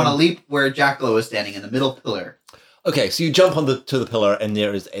 I want to leap where Jackal is standing in the middle pillar. Okay, so you jump to the pillar, and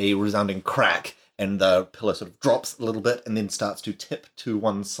there is a resounding crack, and the pillar sort of drops a little bit, and then starts to tip to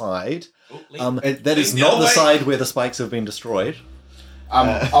one side. That is lean the not other the way. side where the spikes have been destroyed.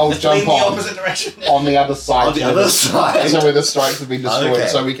 I'll Lean jump the on opposite direction. the other side. On the to other side. So where the strikes have been destroyed, Okay.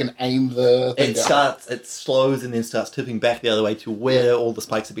 so we can aim the thing down. It slows and then starts tipping back the other way to where all the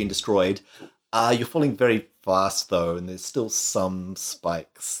spikes have been destroyed. You're falling very fast though, and there's still some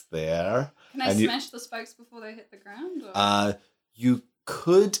spikes there. Can I And you- smash the spikes before they hit the ground? Or? You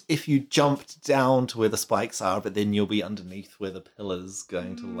could if you jumped down to where the spikes are, but then you'll be underneath where the pillar's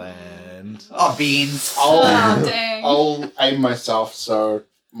going to land. Oh, beans. Oh, dang. I'll aim myself so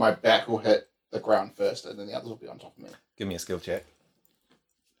my back will hit the ground first, and then the others will be on top of me. Give me a skill check.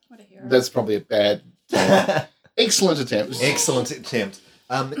 What a hero. That's probably a bad. Excellent attempt. Excellent attempt.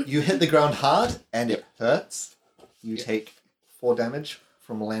 You hit the ground hard, and it hurts. You take 4 damage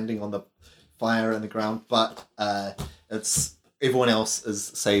from landing on the fire and the ground, but it's everyone else is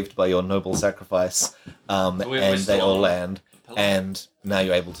saved by your noble sacrifice, and We're they still all on land, pillar. and now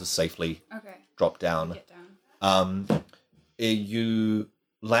you're able to safely Okay, drop down. get down. You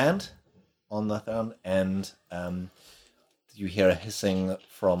land on the ground, and you hear a hissing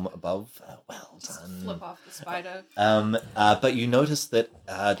from above. Well Just done. flip off the spider. But you notice that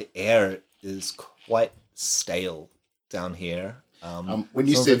the air is quite stale down here. When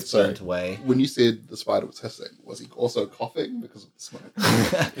you some of said it's so, burnt away. when you said the spider was hissing, was he also coughing because of the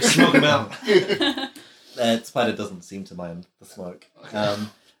smoke? Smoke him out. That spider doesn't seem to mind the smoke.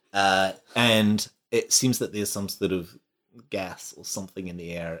 And it seems that there's some sort of gas or something in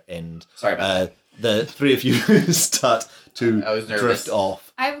the air, and Sorry about the three of you start to I was nervous. drift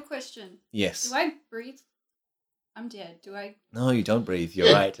off. I have a question. Yes. Do I breathe? I'm dead. Do I? No, you don't breathe.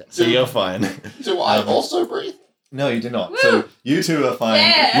 You're right. So you're fine. Do I also breathe? No, you do not. Woo! So you two are fine.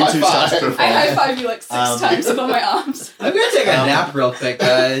 Yeah! You two High start five. to drift I high off. five you like 6 times with all my arms. I'm gonna take a Um, nap real quick,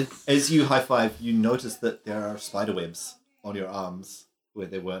 guys. As you high five, you notice that there are spider webs on your arms where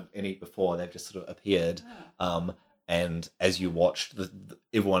there weren't any before. They've just sort of appeared. And as you watched,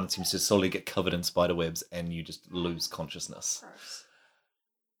 everyone seems to slowly get covered in spider webs, and you just lose consciousness. Gross.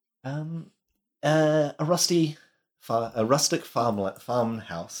 A rustic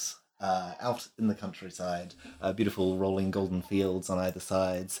farmhouse out in the countryside. Beautiful rolling golden fields on either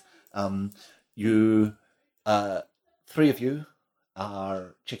sides. You, 3 of you,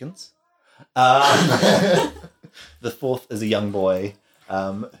 are chickens. The 4th is a young boy.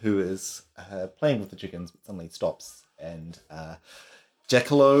 who is playing with the chickens, but suddenly stops, and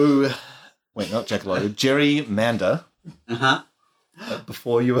Jackalow... Wait, not Jackalow. Jerry Mander. Uh-huh.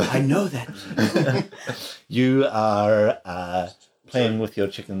 Before you... I know that. You are playing with your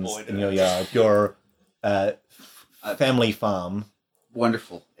chickens in your yard. Your family farm.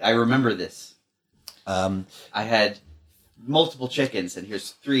 Wonderful. I remember this. Um, I had multiple chickens, and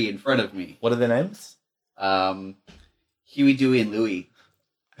here's 3 in front of me. what are their names? Huey, Dewey, and Louie.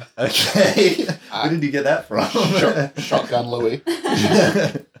 Okay. Where did you get that from? Shotgun Louie.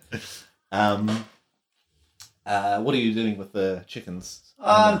 What are you doing with the chickens?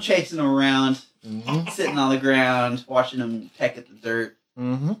 I'm chasing them around, Mm-hmm. sitting on the ground, watching them peck at the dirt.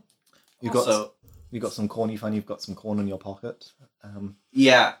 Mm-hmm. You Also, got some corn. You find you've got some corn in your pocket.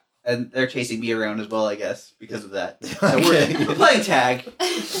 yeah, and they're chasing me around as well, I guess, because of that. So Okay. we're playing tag.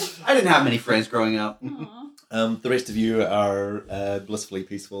 I didn't have many friends growing up. Aw. The rest of you are blissfully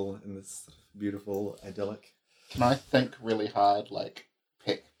peaceful in this beautiful idyllic. Can I think really hard, like,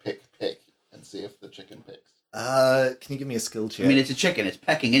 pick, and see if the chicken picks? Can you give me a skill check? I mean, it's a chicken. It's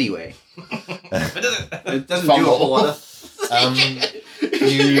pecking anyway. But It doesn't do a whole lot of...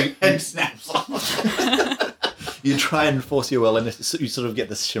 you Head snaps off. you try and force your will, and you sort of get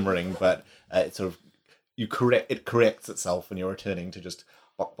this shimmering, but it sort of it corrects itself, and you're returning to just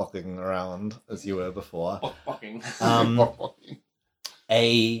bok-bokking around as you were before. Fucking.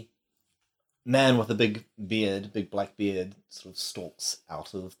 A man with a big black beard, sort of stalks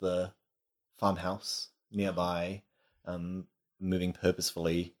out of the farmhouse nearby, moving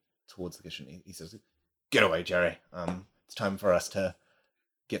purposefully towards the kitchen. He says, "Get away, Jerry. It's time for us to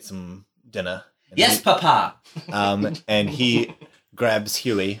get some dinner." And Yes, Papa. and he grabs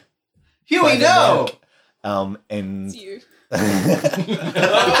Huey. Huey, by the no! neck, and It's you.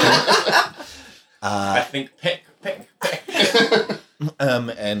 I think pick.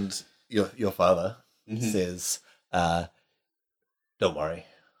 and your father Mhm. says, "Don't worry,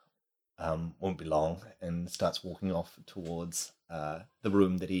 won't be long," and starts walking off towards the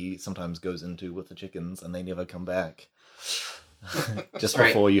room that he sometimes goes into with the chickens, and they never come back. Just Right.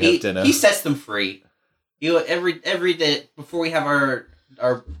 before you have dinner. He sets them free. You know, every day before we have our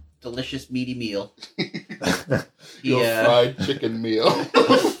delicious meaty meal. Your Yeah. fried chicken meal. I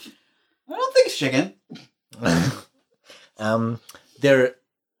don't think it's chicken. There,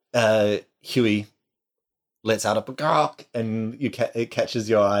 Huey lets out a gawk, and it catches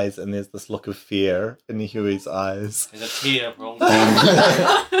your eyes, and there's this look of fear in Huey's eyes. There's a tear rolling.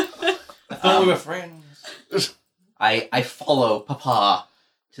 I thought we were friends. I follow Papa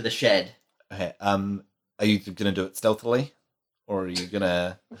to the shed. Okay, are you gonna do it stealthily, or are you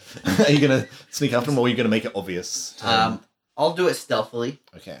gonna sneak after him, or are you gonna make it obvious? to him? I'll do it stealthily.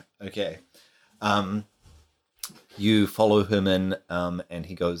 Okay. You follow him in, and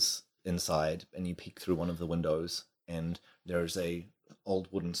he goes inside, and you peek through one of the windows, and there's a old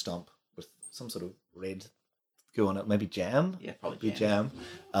wooden stump with some sort of red goo on it, maybe jam. Yeah, probably Be jam.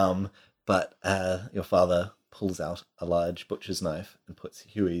 But your father pulls out a large butcher's knife and puts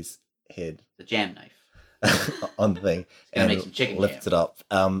Huey's head The jam knife. on the thing gonna and make some chicken lifts jam. it up.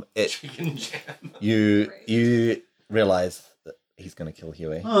 Chicken jam. You realize that he's going to kill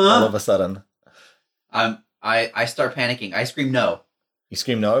Huey Huh? all of a sudden. I start panicking. I scream no. You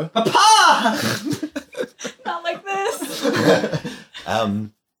scream no. Papa! Not like this.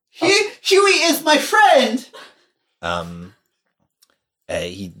 Huey is my friend!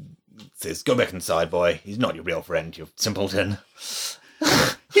 He says, "Go back inside, boy. He's not your real friend, you simpleton."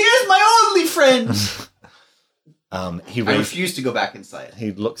 He is my only friend! He I refuse to go back inside.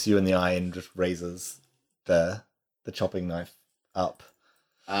 He looks you in the eye and just raises the chopping knife up.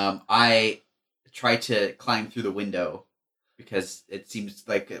 I try to climb through the window because it seems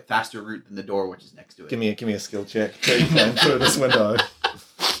like a faster route than the door, which is next to it. Give me a skill check. So you climb through this window.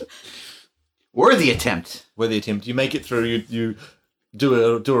 Worthy attempt. Worthy attempt. You make it through. You do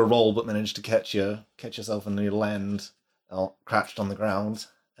a roll, but manage to catch yourself, and you land crouched on the ground.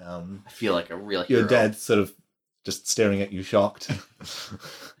 I feel like a real hero. Your dad's sort of just staring at you, shocked.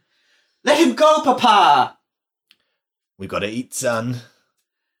 Let him go, Papa! We gotta eat, son.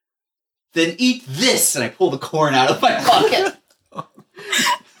 Then eat this! And I pull the corn out of my pocket.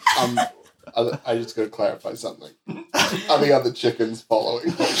 I just gotta clarify something. Are the other chickens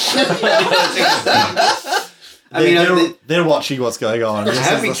following? They're watching what's going on. I This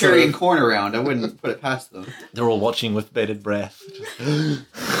have is been the sort carrying of- corn around. I wouldn't put it past them. They're all watching with bated breath.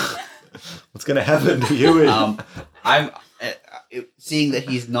 What's gonna happen to you? I'm seeing that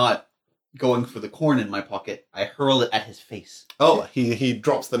he's not going for the corn in my pocket. I hurl it at his face. Oh, he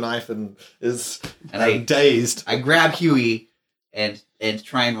drops the knife and is And dazed. I grab Huey and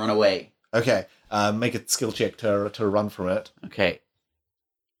try and run away. Okay, make a skill check to run from it. Okay.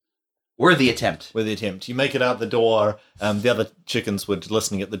 Worthy attempt. With the attempt, you make it out the door. The other chickens were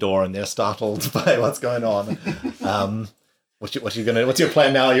listening at the door, and they're startled by what's going on. What's your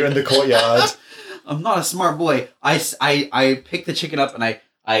plan now? You're in the courtyard. I'm not a smart boy. I pick the chicken up and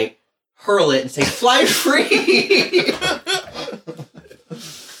I hurl it and say, "Fly free!"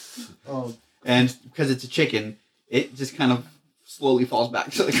 And because it's a chicken, it just kind of slowly falls back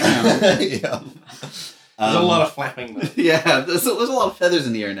to the ground. Yeah. There's a lot of flapping though. Yeah, there's a lot of feathers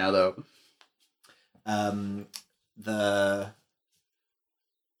in the air now, though.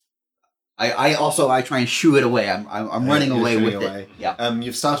 I try and shoo it away. I'm running You're away shooing with away. it. Yeah.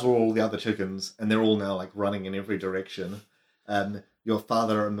 You've startled all the other chickens, and they're all now like running in every direction. Your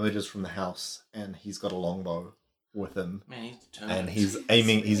father emerges from the house, and he's got a longbow with him, Man, he's determined. and he's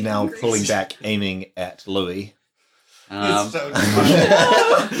aiming. He's now pulling back, aiming at Louis. It's so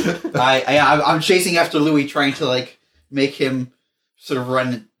I'm chasing after Louis, trying to like make him sort of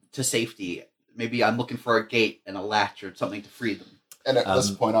run to safety. Maybe I'm looking for a gate and a latch or something to free them. And at this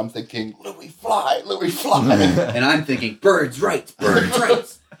point, I'm thinking, Louis, fly! Louis, fly! And I'm thinking, birds' rights, birds'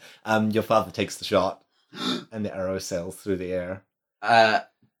 rights. Your father takes the shot, and the arrow sails through the air. I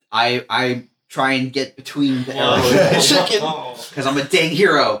try and get between the arrow and the chicken because I'm a dang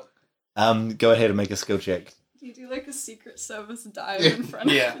hero. Go ahead and make a skill check. Do you do like a Secret Service dive in front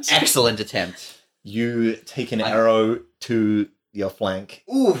of Yeah. the chicken? Excellent attempt. You take an arrow to your flank,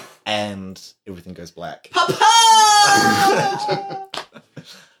 Ooh, and everything goes black. Papa!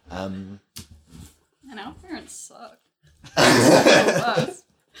 And our parents suck.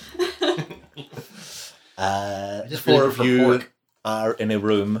 The just four really of prefer you pork. are in a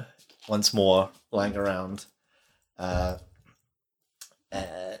room once more, lying around. Let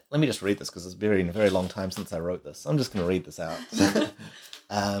me just read this because it's been a very long time since I wrote this. I'm just going to read this out.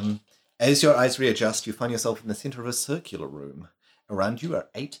 As your eyes readjust, you find yourself in the center of a circular room. Around you are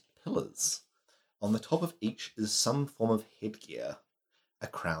 8 pillars. On the top of each is some form of headgear. A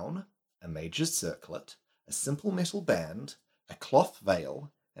crown, a mage's circlet, a simple metal band, a cloth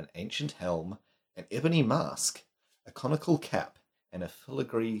veil, an ancient helm, an ebony mask, a conical cap, and a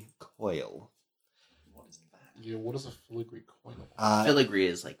filigree coil. What is that? Yeah, what is a filigree coil? Filigree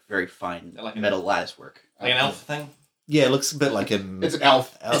is like very fine Like metal lattice work. Like an elf thing? Yeah, it looks a bit like a... It's an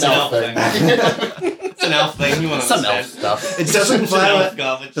elf. It's an elf thing. It's an elf thing. You want to Some elf understand. stuff. It doesn't It's an elf violate,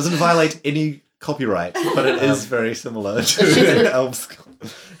 garbage. doesn't violate any copyright, but it is very similar to elves.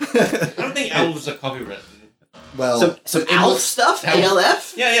 I don't think elves are copywritten. Well, Some elf stuff? Elf.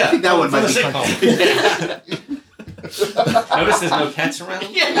 ALF? Yeah, yeah. I think that one From might the be sitcom. Notice there's no cats around?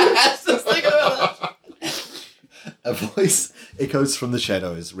 Yes, just think about that. a voice echoes from the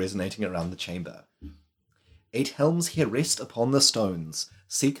shadows, resonating around the chamber. 8 helms here rest upon the stones.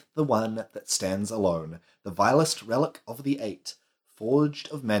 Seek the one that stands alone, the vilest relic of the 8, forged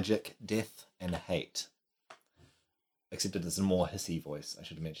of magic, death, and hate. Except it is a more hissy voice. I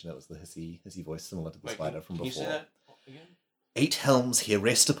should have mentioned it was the hissy voice similar to the spider from Can you before. say that again? 8 helms here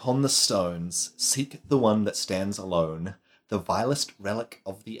rest upon the stones. Seek the one that stands alone, the vilest relic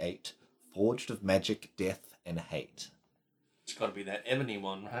of the 8, forged of magic, death, and hate. It's got to be that ebony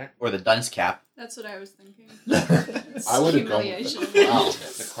one, right? Or the dunce cap. That's what I was thinking. I would have gone with Humiliation. the crown.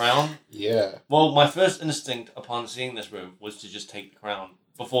 The crown. Yeah. Well, my first instinct upon seeing this room was to just take the crown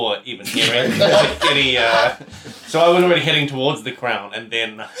before even hearing like, any. So I was already heading towards the crown, and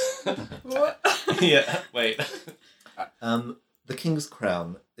then. What? Yeah. Wait. The king's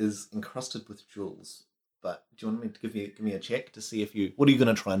crown is encrusted with jewels. But do you want me to give me a check to see if you... What are you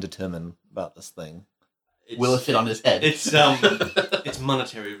going to try and determine about this thing? Will it fit on his head? It's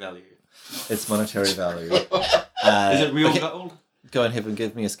monetary value. Its monetary value. Is it real okay, gold? Go ahead and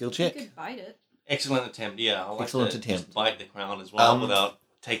give me a skill You check. could bite it. Excellent attempt. Yeah, I like Excellent to attempt. just bite the crown as well Um, without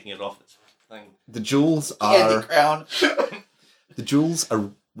taking it off its thing. The jewels Candy are... crown. The jewels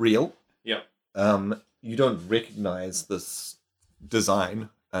are real. Yep. You don't recognize this design,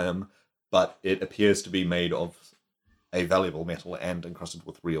 but it appears to be made of a valuable metal and encrusted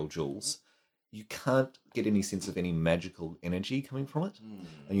with real jewels. You can't get any sense of any magical energy coming from it,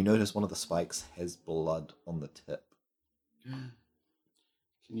 and you notice one of the spikes has blood on the tip.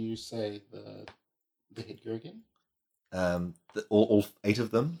 Can you say the headgear again? All 8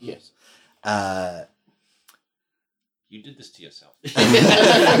 of them. Yes. You did this to yourself.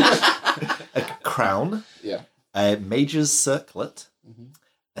 A crown, Yeah. a mage's circlet, Mhm.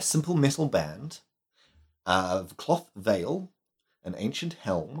 a simple metal band, a cloth veil, an ancient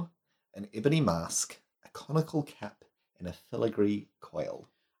helm, an ebony mask, a conical cap, and a filigree coil.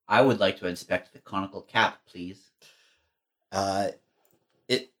 I would like to inspect the conical cap, please.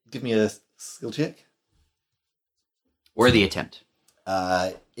 Give me a skill check. Worthy attempt.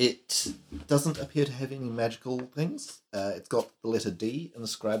 It doesn't appear to have any magical things. It's got the letter D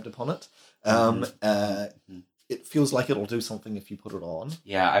inscribed upon it. It feels like it'll do something if you put it on.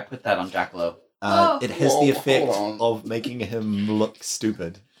 Yeah, I put that on Jackalow. It has the effect hold on. of making him look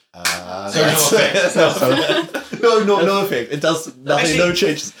stupid. So no effect. No effect. It does nothing. Actually, no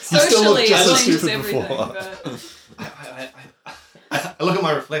changes. You still look Socially, just it as changes stupid everything. before. But I look at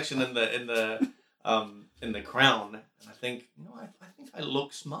my reflection in the crown, and I think, I think I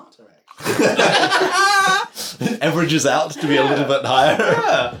look smarter. Actually, It averages out to be a little bit higher.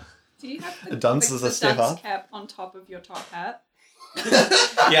 yeah. do you have The dunce is a step dunce up. cap on top of your top hat?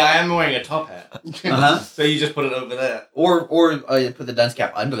 Yeah, I am wearing a top hat, Uh-huh. so you just put it over there. Or you put the dunce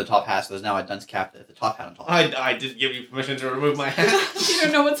cap under the top hat, so there's now a dunce cap at the top hat on top. I did give you permission to remove my hat. You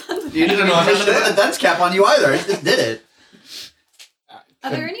don't know what's under You there. didn't know I should put the dunce cap on you either. You just did it. Are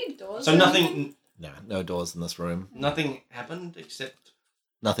there any doors? So or anything? No doors in this room. nothing happened except.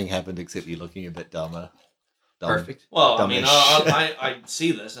 Nothing happened except you looking a bit dumber. Dumb. Perfect. Well, I mean, Dumbish. I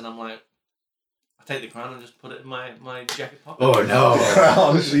see this and I'm like, I take the crown and just put it in my jacket pocket. Oh no.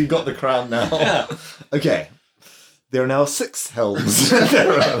 Crown. So you got the crown now. Yeah. Okay. There are now 6 helms in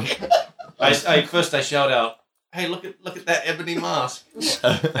the room. I shout out, "Hey, look at that ebony mask!" And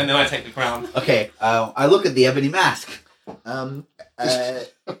then I take the crown. Okay, I look at the ebony mask.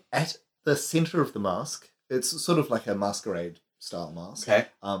 At the center of the mask, it's sort of like a masquerade style mask. Okay.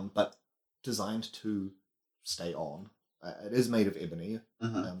 But designed to stay on. It is made of ebony,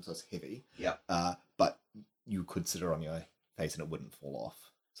 Uh-huh. so it's heavy. Yeah. But you could sit it on your face and it wouldn't fall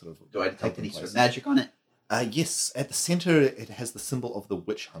off. Sort of. Do I detect helping any sort of places. magic on it? Yes. At the center, it has the symbol of the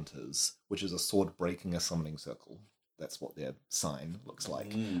witch hunters, which is a sword breaking a summoning circle. That's what their sign looks like.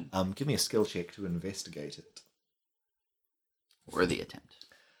 Give me a skill check to investigate it. Worthy attempt.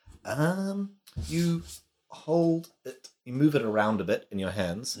 You hold it, you move it around a bit in your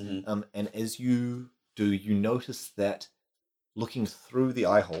hands, Mhm. and as you do, you notice that looking through the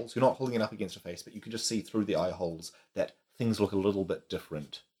eye holes, you're not holding it up against your face, but you can just see through the eye holes that things look a little bit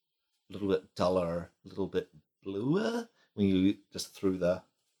different, a little bit duller, a little bit bluer when you just through the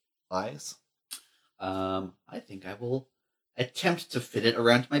eyes. I think I will attempt to fit it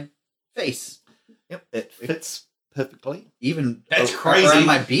around my face. Yep, it fits perfectly. Even That's around crazy.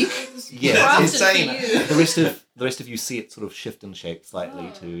 my beak? Yeah, Crafted it's insane. for you. the rest of you see it sort of shift in shape slightly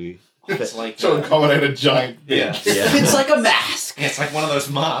Oh. to It's fit. like To accommodate a giant. yeah, It fits like a mask. it's like one of those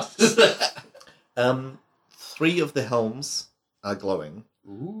masks. 3 of the helms are glowing.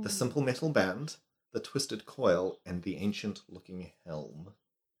 Ooh. The simple metal band, the twisted coil, and the ancient-looking helm.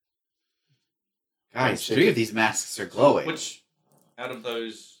 Guys, 3 of these masks are glowing. Which out of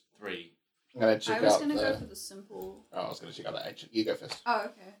those 3? I'm gonna I check was out gonna go the. for the simple. Oh, I was gonna check out the ancient. You go first. Oh,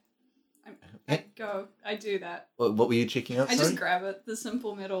 okay. I do that. What were you checking out? I just sorry? grab it. The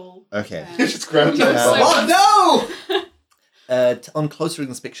simple metal. Okay. band. Just grab it. Yeah. Oh no! On closer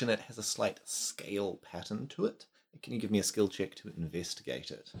inspection, it has a slight scale pattern to it. Can you give me a skill check to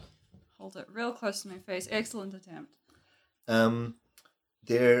investigate it? Hold it real close to my face. Excellent attempt.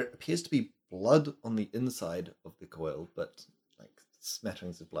 There appears to be blood on the inside of the coil, but like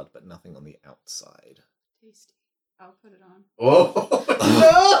smatterings of blood, but nothing on the outside. Tasty. I'll put it on. Oh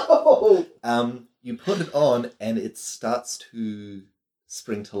no! You put it on, and it starts to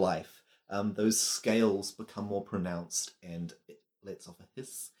spring to life. Those scales become more pronounced, and it lets off a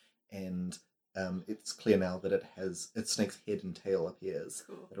hiss. And it's clear now that its snake's head and tail appears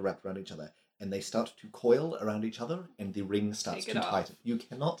Cool. that are wrapped around each other, and they start to coil around each other, and the ring starts Take to it off. tighten. You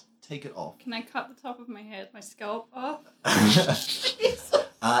cannot take it off. Can I cut the top of my head, my scalp off?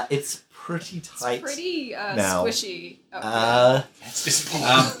 It's pretty tight. It's pretty now. squishy. Up That's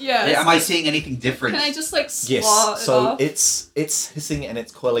disappointing. Yeah, Am I seeing anything different? Can I just like Yes, slaw it so off? it's hissing and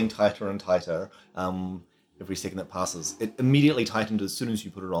it's coiling tighter and tighter every second that passes. It immediately tightened as soon as you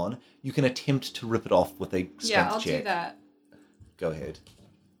put it on. You can attempt to rip it off with a strength Yeah, I'll check. do that. Go ahead.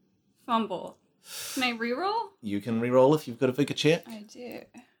 Fumble. Can I reroll? You can reroll if you've got a vigor check. I do.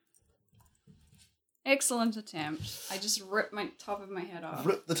 Excellent attempt. I just ripped my top of my head off.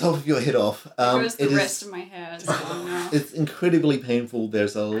 Rip the top of your head off. There goes the it rest is- of my hair. Oh no. It's incredibly painful.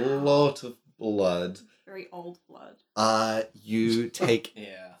 There's a lot of blood. Very old blood. You take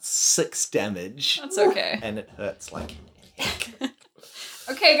Yeah. 6 damage. That's okay. And it hurts like heck.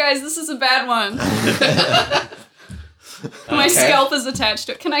 Okay, guys, this is a bad one. My Okay. scalp is attached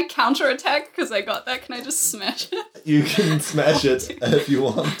to it. Can I counterattack? Because I got that. Can I just smash it? You can smash it if you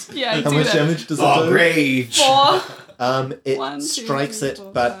want. Yeah, How do much that. damage does it Oh, do? rage! 4. It 1, 2, strikes 3, it,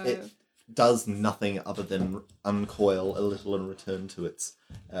 4, but 5. it does nothing other than uncoil a little and return to its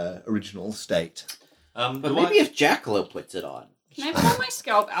original state. But maybe if Jackalope puts it on. Can I pull my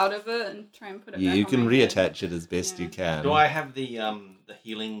scalp out of it and try and put it back You on can my head? reattach it as best you can. Do I have the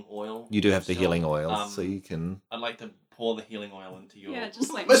healing oil? You do have the still? healing oil, so you can... I'd like to pour the healing oil into your... Yeah,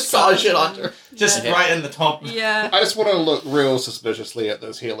 just like Massage it on. onto. Just Yeah. right in the top. Yeah. I just want to look real suspiciously at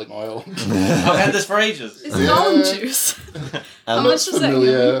this healing oil. I've had this for ages. It's almond juice. How much Looks does that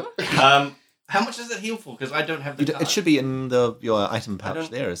familiar. give me? How much does it heal for? Because I don't have the card. It should be in your item I pouch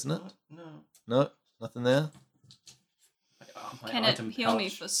don't- there, isn't it? No. No? Nothing there? My Can it item heal me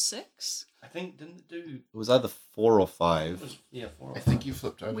pouch. for 6? I think, didn't it do... It was either 4 or It 5. was, 4 or I think you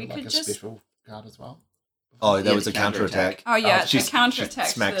flipped over We like could a just- special card as well. Oh, that Yeah, was the a counterattack. Oh yeah, she it's a counterattack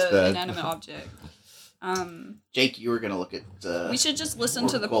to smacks the inanimate object. Jake, you were going to look at... We should just listen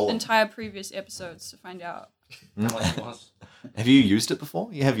to the Golem. entire previous episodes to find out. how much it was. Have you used it before?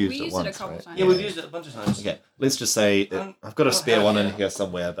 You have used We it used once, it a couple right? times. Yeah, we've used it a bunch of times. Okay, let's just say... I've got a Oh, spare hell one in yeah. here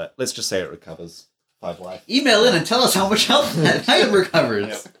somewhere, but let's just say it recovers 5 life. Email in and tell us how much health that item recovers.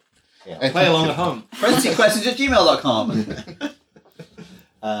 Yep. Yeah. Play along at home. Frenzyquestions@gmail.com.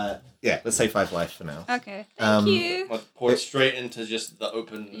 Yeah, let's say 5 life for now. Okay, thank you. Like, pour it straight into just the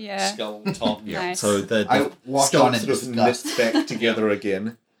open Yeah. skull top. Nice. So the I walked skull on in sort of disgust. knits back together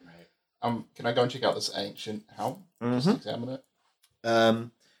again. Can I go and check out this ancient helm? Just Mhm. examine it.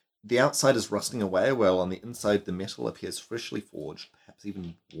 The outside is rusting away, while on the inside the metal appears freshly forged, perhaps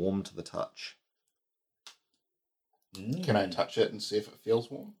even warm to the touch. Can I touch it and see if it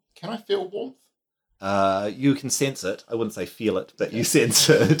feels warm? Can I feel warmth? you can sense it. I wouldn't say feel it, but you sense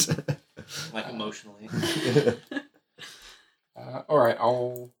it. Like emotionally. All right,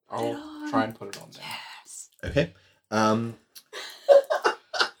 I'll Put it on. try and put it on then. Yes. Okay.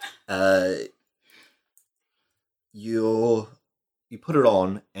 You put it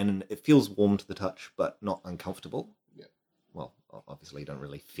on, and it feels warm to the touch, but not uncomfortable. Yeah. Well, obviously you don't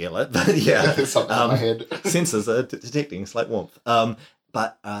really feel it, but yeah. There's something in my head. Sensors are detecting slight warmth.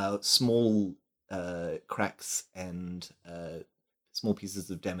 But small cracks and small pieces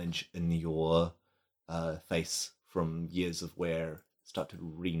of damage in your face from years of wear start to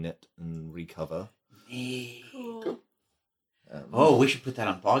re-knit and recover. Cool. Oh, we should put that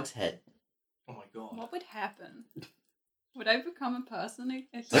on Bog's head. Oh my god. What would happen? Would I become a person?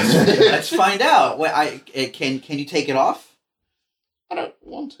 Let's find out. Can you take it off? I don't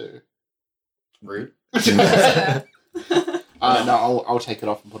want to. Rude. Yeah. No, I'll take it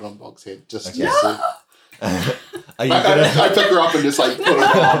off and put it on Bog's head. Just Okay. to see. Are you I gonna? pick her up and just like put it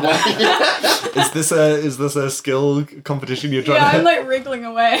on. Like, Is this a skill competition you're trying Yeah, to? I'm like wriggling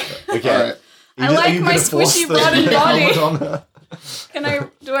away. Okay. Alright. I Are like you my gonna force squishy the blood and body. helmet on her?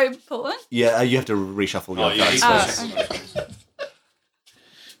 Do I pull it? Yeah, you have to reshuffle your Oh, yeah. cards. you-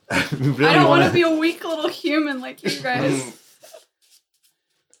 Really I don't want wanna- to be a weak little human like you guys.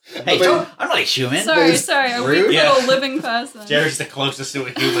 Hey, I'm not a human. Sorry, a Rude. weak Yeah. little living person. Jerry's the closest to a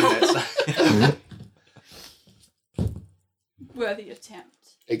human that's... Worthy attempt.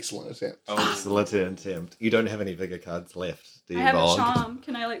 Excellent attempt. Excellent attempt. You don't have any vigor cards left, do you, I have a Bog? charm.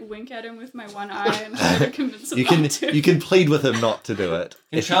 Can I like wink at him with my one eye and try to convince him You can not to? you can plead with him not to do it.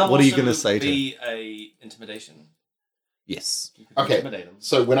 Can If- charm what are you also going to say to him? be a intimidation? Yes. You can Okay. intimidate him.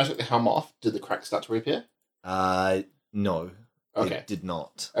 So when I took the helm off, did the crack start to reappear? No. Okay. It did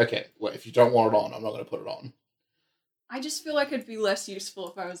not. Okay. Well, if you don't want it on, I'm not going to put it on. I just feel like it'd be less useful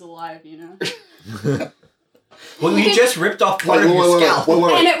if I was alive, you know? Well, you just ripped off part Wait, of wait, your wait, scalp.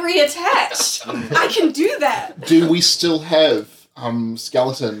 wait. And it reattached. I can do that. Do we still have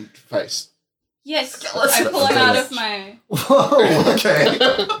skeleton face? Yes, I pull him out of my. Whoa, okay.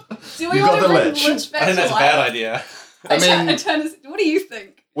 Do we You want got to the bring lich. Lich back I think to that's a life? bad idea. I mean- I turn his, what do you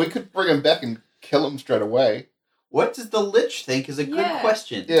think? We could bring him back and kill him straight away. What does the Lich think is a good Yeah.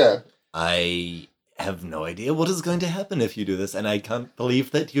 question. Yeah. I have no idea what is going to happen if you do this, and I can't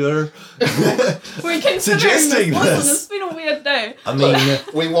believe that you're We're considering suggesting this. Listen, this. it's been a weird day. I mean,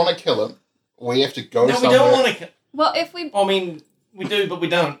 We want to kill him. We have to go No, we somewhere. don't want to... Well, if we I mean, we do, but we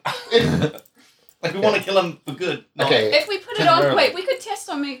don't. Like, we want to kill him for good. not- Okay. if we put it on, Temporarily. wait, we could test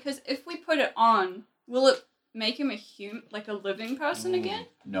on me because if we put it on, will it make him a human, like a living person again?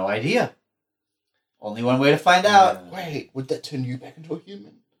 No idea. Only one way to find out. Wait, would that turn you back into a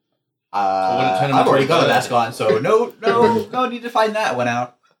human? wouldn't turn him I've into already a got a bird. mask on, so no need to find that one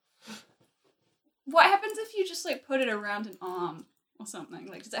out. What happens if you just like put it around an arm or something?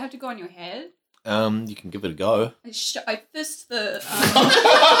 Like, does it have to go on your head? you can give it a go. I fist the.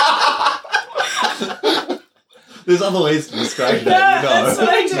 There's other ways to describe Yeah, that, that's what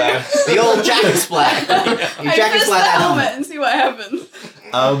I do. The old jacket splat. You I jacket fist the splat that helmet helmet. and see what happens.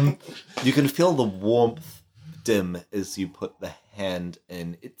 You can feel the warmth dim as you put the hand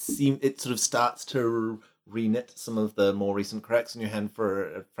in. It sort of starts to reknit some of the more recent cracks in your hand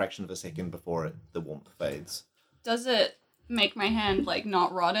for a fraction of a second before the warmth fades. Does it make my hand like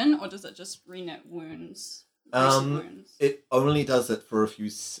not rotten, or does it just reknit wounds? Wounds? It only does it for a few.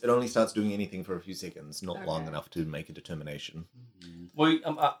 It only starts doing anything for a few seconds, not long Okay. enough to make a determination. Well,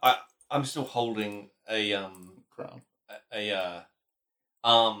 I'm still holding a Crown.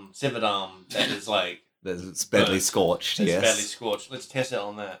 severed arm that is like It's badly Burnt. scorched. it's Yes. badly scorched. Let's test it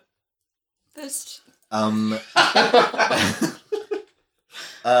on that. This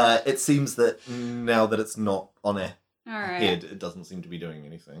It seems that now that it's not on a all right. head, it doesn't seem to be doing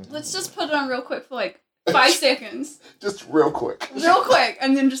anything. Let's just put it on real quick for like 5 seconds, Just real quick. real quick,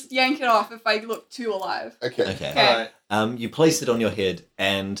 and then just yank it off if I look too alive. Okay. Okay. Okay. Alright. You place it on your head,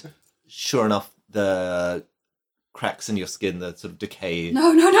 and sure enough, the cracks in your skin, the sort of decay,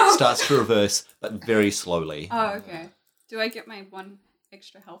 No. starts to reverse, but very slowly. Oh, okay. Do I get my 1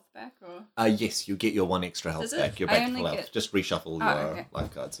 extra health back, or? Yes, you get your 1 extra health Does it? back. You're I back to only full health. get- Just reshuffle Oh, your okay.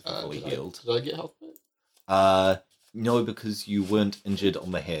 life cards if you're fully healed. Did I get health back? No, because you weren't injured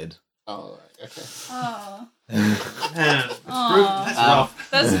on the head. Oh, right, okay. Oh, Man, Aw. that's rough.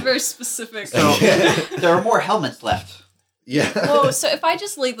 that's very specific. So there are more helmets left. Yeah. Whoa, so if I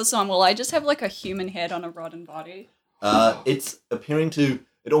just leave this on, will I just have like a human head on a rotten body? It's appearing to.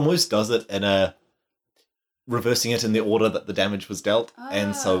 It almost does it in a. Reversing it in the order that the damage was dealt,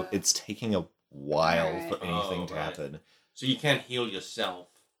 and so Ah. it's taking a while Alright. for anything Oh, to right. happen. So you can't heal yourself,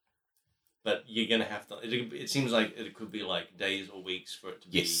 but you're gonna have to. It seems like it could be like days or weeks for it to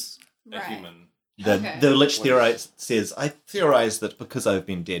be Yes. a Right. human. Okay. The Lich says, I theorize that because I've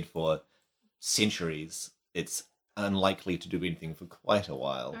been dead for centuries, it's unlikely to do anything for quite a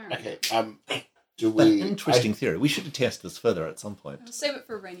while. Alright. Okay. Do But we? interesting theory. We should test this further at some point. I'll save it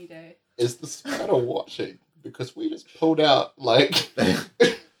for a rainy day. Is the spider watching? Because we just pulled out like the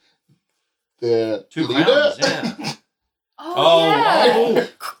 2 leader. crowns, yeah. Oh, yeah!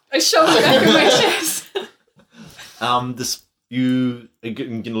 I shoved it back in my chest. This you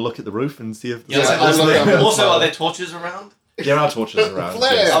can look at the roof and see if Yeah, Yeah, so I look also, up at also, the are there torches around? there are torches around.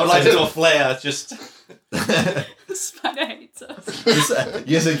 Flare! yes. I would like to do a flare. Just The spider hates us.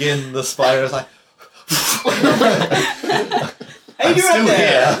 Yet again, the spider is like, How you I'm doing still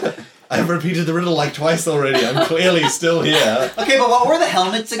there? here. I've repeated the riddle like twice already. I'm clearly still here. Okay, but what were the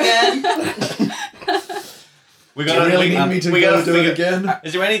helmets again? we Do you really need me to we go gotta do it figure- again?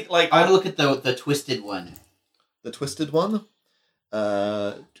 Is there any like? I want to look at the twisted one. The twisted one?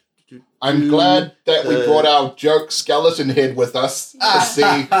 I'm glad that we The- brought our joke skeleton head with us to see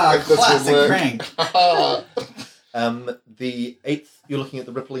if this Classic would work. prank. The 8th, you're looking at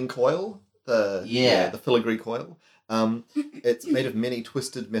the rippling coil. Yeah. The filigree coil. It's made of many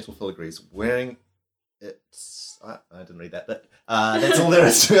twisted metal filigrees. Wearing it's... I didn't read that, but that's all there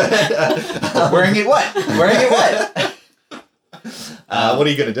is to it. Wearing it what? Wearing it what? What are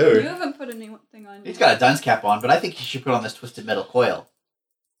you going to You do? haven't put anything on He's yet. got a dunce cap on, but I think he should put on this twisted metal coil.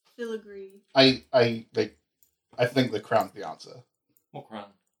 Filigree. I think the crown's the answer. What crown?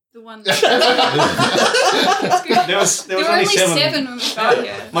 The one There was there were only only 7. seven when we got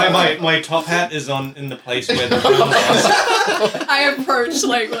here. My top hat is in the place where the crown was. I approached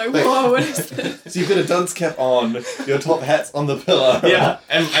like whoa, what is this? So you've got a dunce cap on, your top hat's on the pillar. Yeah,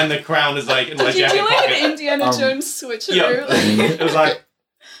 and the crown is like in my Did you jacket do like pocket. an Indiana Jones switcheroo? Yeah. Like, It was like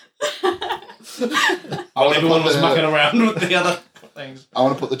wanna everyone put was the- mucking around with the other things. I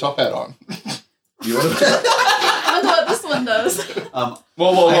want to put the top hat on. You want to... I wonder what this one does. Whoa,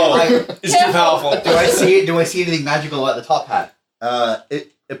 whoa! I- It's too powerful. Do I see anything magical about the top hat?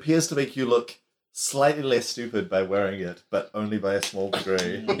 It appears to make you look slightly less stupid by wearing it, but only by a small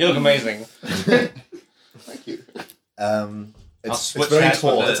degree. You look amazing. Thank you. It's switch very hats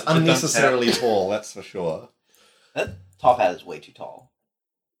with tall. the- It's the dunce unnecessarily tall, that's for sure. That top hat is way too tall.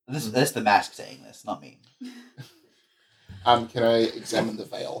 That's the mask saying this, not me. Can I examine the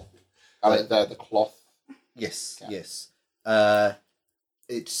veil? The cloth. Yes, Okay. yes.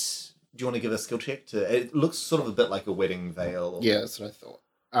 It's. Do you want to give a skill check to? It looks sort of a bit like a wedding veil. Yeah, that's what I thought.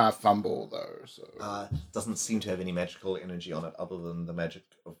 Fumble though, so Doesn't seem to have any magical energy on it other than the magic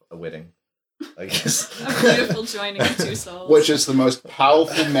of a wedding, I guess. A beautiful joining of two souls. which is the most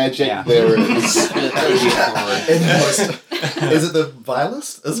powerful magic Yeah. there is. And is it the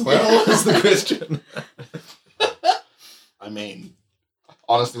vilest as well? Is the question. I mean,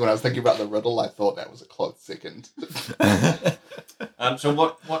 honestly, when I was thinking about the riddle, I thought that was a close second. So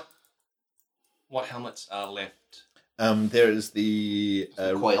what helmets are left? There is the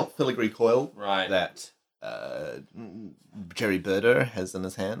Coil. filigree coil Right. that Jerry Birder has in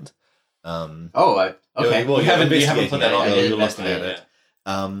his hand. Okay. Well, you haven't put investigating that it. on. Yeah, You're you're looking at Yeah.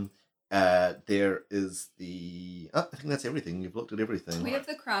 it. There is the. I think that's everything. You've looked at everything. We have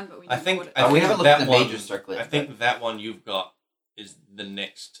the crown, but we I need think, audit. I think we haven't looked that at the one, major circlet. I think that one you've got is the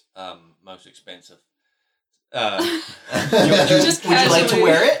next most expensive. Would you like to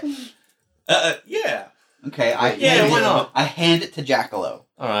wear it? Yeah. Okay. Why not? I hand it to Jackalow.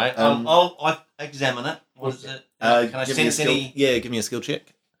 All right. I'll examine it. What is it? Can I give me a sense skill- any Yeah, give me a skill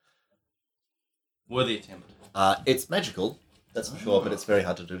check. worthy attempt? It's magical, that's for sure, but it's very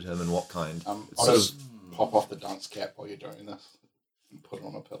hard to determine what kind. It's I'll sort just pop off the dunce cap while you're doing this and put it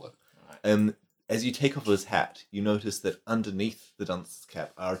on a pillow. As you take off his hat, you notice that underneath the dunce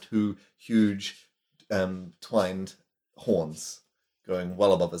cap are two huge twined horns going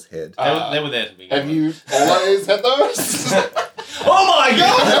well above his head. They were there to begin Have with. you always had those? Oh my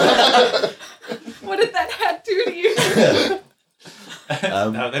god! What did that hat do to you?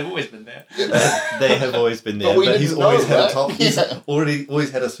 No, they've always been there. They have always been there, But we but he's didn't always know had a that. top. He's Yeah.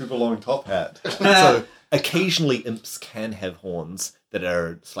 always had a super long top hat. So occasionally imps can have horns that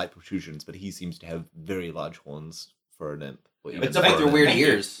are slight protrusions, but he seems to have very large horns for an imp. Or even What's up for with an your imp. weird Thank you.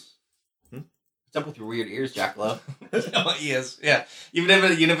 ears? Hmm? What's up with your weird ears, Jackalow? Oh, yes, yeah. You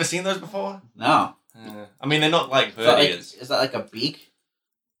never seen those before? No. I mean, they're not like Is that bird like, ears. is that like a beak?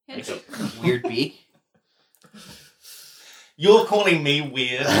 Head Like beak. Weird beak? You're calling me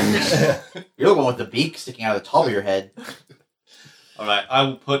weird. You're the one with the beak sticking out of the top of your head. All right, I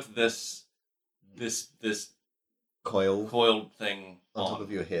will put this Coil coiled thing on top on.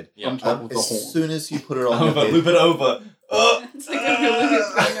 of your head. Yeah. On top of the As horn. soon as you put it on your head, Loop it over. It's like a hula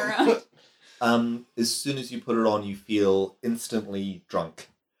hoop going around. as soon as you put it on, you feel instantly drunk.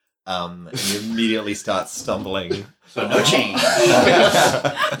 And you immediately start stumbling. So no change.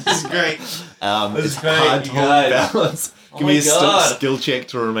 This is great. This is It's great, hard you to hold guys. balance. Oh Give my me a God. skill check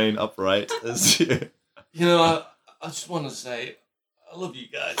to remain upright. As you... You know, I just want to say, I love you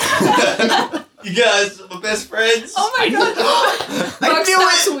guys. You guys are my best friends. Oh my god! Buck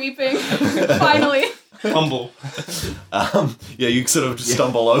starts weeping. Finally. Humble. Yeah, you sort of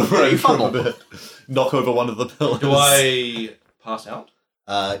stumble over Yeah, you it for a fumble. bit. Knock over one of the pillars. Do I pass out?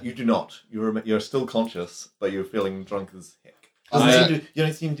 You do not. You're still conscious, but you're feeling drunk as heck. I- You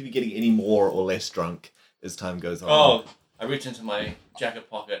don't seem to be getting any more or less drunk as time goes on. Oh, I reach into my jacket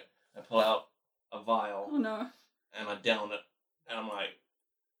pocket and pull out a vial Oh no. and I down it, and I'm like,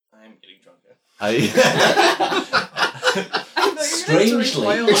 I'm getting drunker. I thought you were gonna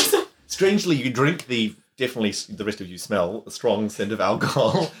drink oil. Strangely, you drink the rest of you smell a strong scent of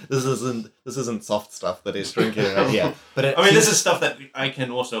alcohol. This isn't soft stuff that it's drinking right here. But it I mean, this is stuff that I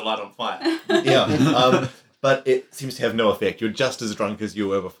can also light on fire. yeah. But it seems to have no effect. You're just as drunk as you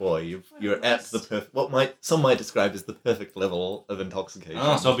were before. You're at the perfect. Some might describe as the perfect level of intoxication.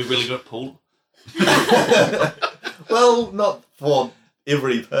 Oh, so I'll be really good at pool. Well, not for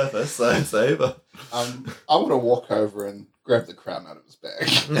every purpose, I'd say, but I want to walk over and grab the crown out of his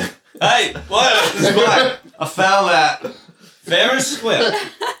bag. Hey, what? This is mine. I found that fair and square.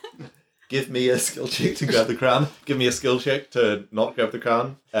 give me a skill check to grab the crown. Give me a skill check to not grab the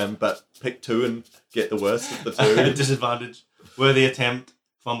crown, but pick two and get the worst of the two. Disadvantage. Worthy attempt.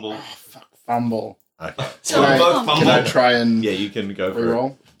 Fumble. Oh, fuck. Fumble. Okay. So Can I- both Can I fumble. try and Yeah, you can go for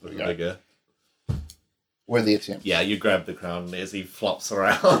reroll? it. With a bigger. Worthy attempt. Yeah, you grab the crown as he flops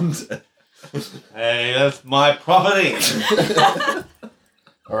around. Hey, that's my property.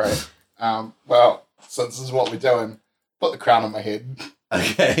 All right. Well, since this is what we're doing, put the crown on my head.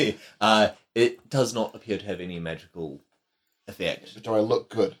 Okay. It does not appear to have any magical effect. Do I look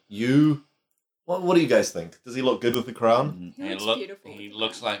good? You. What do you guys think? Does he look good with the crown? He looks beautiful. He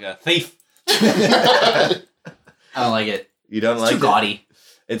looks like a thief. I don't like it. You don't It's like too it? gaudy.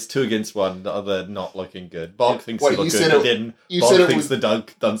 It's two against one. The other not looking good. Bog thinks Wait, you look you good, said but it- then you Bog said it thinks was- the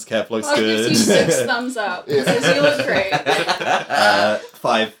dunce cap looks Bog good. gives you 6 thumbs up. He Yeah. says you look great.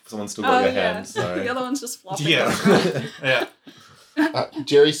 5. Someone's still got Oh your yeah. hand. Sorry. The other one's just flopping. Yeah. Yeah.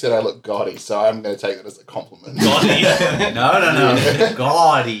 Jerry said I look gaudy, so I'm going to take that as a compliment. Gaudy. No.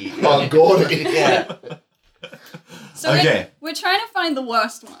 Gaudy. Oh, gaudy. Yeah. So Okay. we're trying to find the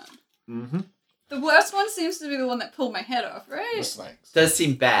worst one. Mm-hmm. The worst one seems to be the one that pulled my head off, The right? snakes. Does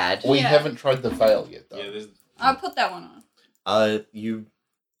seem bad. We Yeah. haven't tried the veil yet, though. Yeah, there's... I'll put that one on. You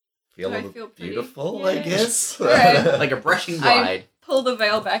feel Do I a little feel pretty? beautiful, I Yeah. guess. Alright. Like a brushing I bride. pull the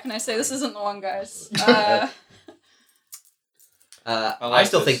veil back and I say, "This isn't the one, guys." I I like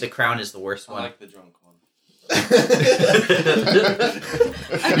still this. think the crown is the worst I one. like the drunk one. I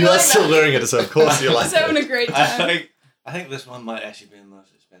You feel are like still wearing it, so of course you like he's having it. a great I time. like I think this one might actually be the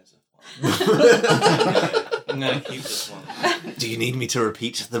most expensive one. I'm going to keep this one. Do you need me to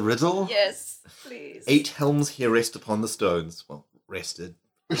repeat the riddle? Yes, please. 8 helms here rest upon the stones. Well, rested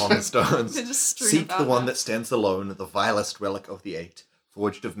upon the stones. They're just strewn Seek the about one now. that stands alone, the vilest relic of the 8,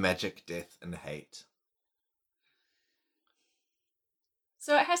 forged of magic, death, and hate.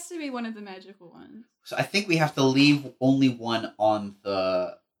 So it has to be one of the magical ones. So I think we have to leave only one on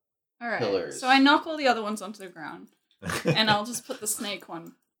the. All right. Pillars. So I knock all the other ones onto the ground, and I'll just put the snake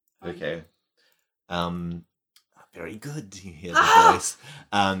one. on. Okay. Very good. You hear Ah! the voice.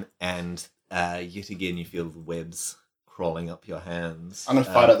 And yet again, you feel the webs crawling up your hands. I'm gonna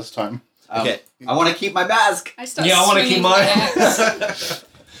fight it this time. Okay. I want to keep my mask. I start. Yeah, I want to keep swinging the axe.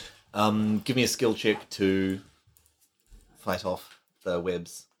 mine. Give me a skill check to fight off the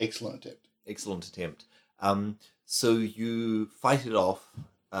webs. Excellent attempt. Excellent attempt. So you fight it off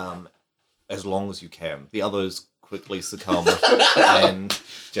as long as you can. The others quickly succumb and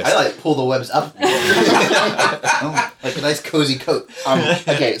just. I like pull the webs up. Oh, like a nice cozy coat.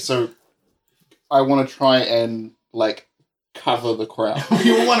 Okay, so I want to try and like cover the crowd.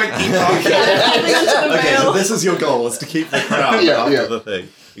 You want to keep on. Okay, so this is your goal, is to keep the crowd Yeah, after yeah. the thing.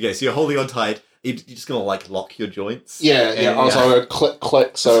 Okay, so you're holding on tight. You're just gonna like lock your joints. Yeah. I was like click,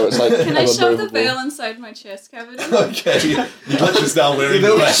 click. So it's like Can I shove the unmovable. veil inside my chest cavity? Okay, you just now wearing the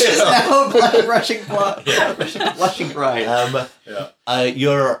Now, blood rushing blood. Blushing bride.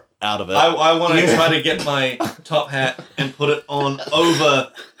 You're out of it. I want to try to get my top hat and put it on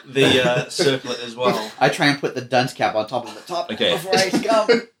over the circlet as well. I try and put the dunce cap on top of the top Okay. before I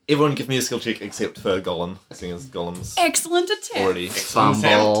come. Everyone give me a skill check except for Golem, seeing as Golem's Excellent attempt. already.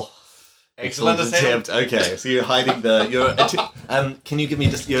 Fumble. Excellent attempt. Okay, so you're hiding the. Can you give me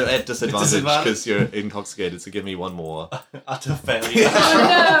just? You're at disadvantage Disadvantage? because you're intoxicated. So give me one more. Utter failure.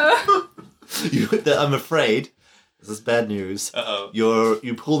 Oh I'm afraid. This is bad news. Uh-oh.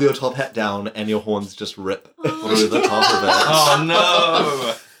 You pull your top hat down and your horns just rip through the top of it. Oh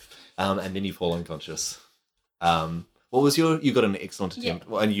no! And then you fall unconscious. What was your? You got an excellent attempt,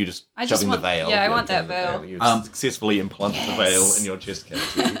 well, and you just I just shoving want- the veil. yeah, I You're want that getting the veil. You successfully implanted the veil in your chest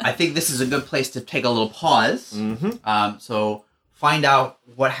cavity. I think this is a good place to take a little pause. Mm-hmm. So find out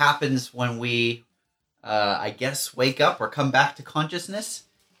what happens when we, I guess, wake up or come back to consciousness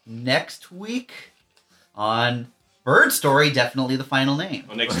next week on Bird Story. Definitely the final name.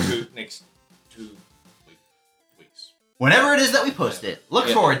 Well, next two weeks. Whenever it is that we post it, look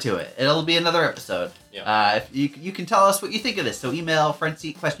Yeah. forward to it. It'll be another episode. Yeah. If you can tell us what you think of this. So email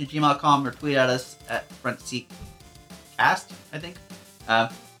frontseatquestion@gmail.com or tweet at us at frontseatcast, I think.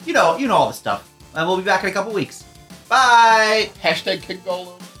 You know all the stuff. And we'll be back in a couple weeks. Bye! Hashtag King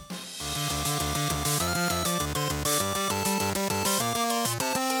Golem.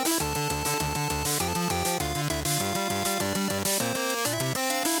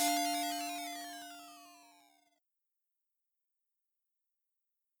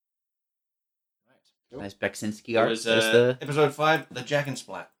 Nice Beksinski It art. was There's the... episode 5, the Jack and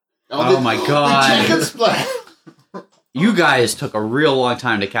Splat. Oh my God. The Jack and Splat. You guys took a real long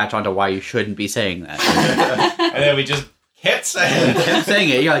time to catch on to why you shouldn't be saying that. And then we just kept saying it. Kept saying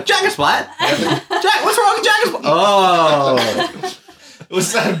it. You're like, Jack and Splat? Jack, what's wrong with Jack and Splat? Oh! It was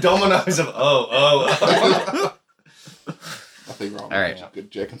some dominoes of oh. Nothing wrong. All right. with good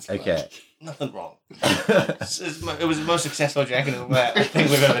Jack and Splat. Okay. Nothing wrong. It was the most successful Jack and Splat I think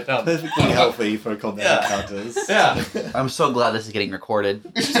we've ever done. Perfectly healthy for combat Yeah. encounters. Yeah. I'm so glad this is getting recorded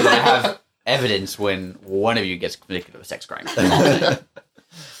so that I have evidence when one of you gets convicted of a sex crime.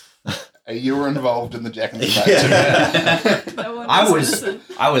 You were involved in the Jack and Splat. Yeah. No one I was was innocent.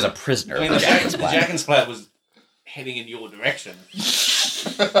 I was a prisoner I mean, of the Jack and Splat. Jack and Splat was heading in your direction.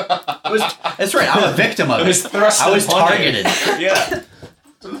 That's right. I'm a victim of It was it. thrust I was upon you. targeted. Yeah.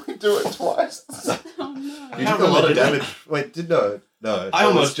 Didn't we do it twice? Oh no. You took a lot of damage. Wait, no. I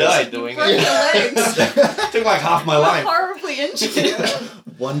almost died doing Broke it. your legs. Took like half my You're life. horribly injured.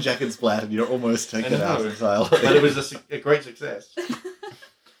 One Jack and Splat and you're almost taken I know. out entirely. But it was a great success.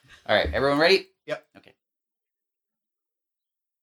 All right, everyone ready? Yep. Okay.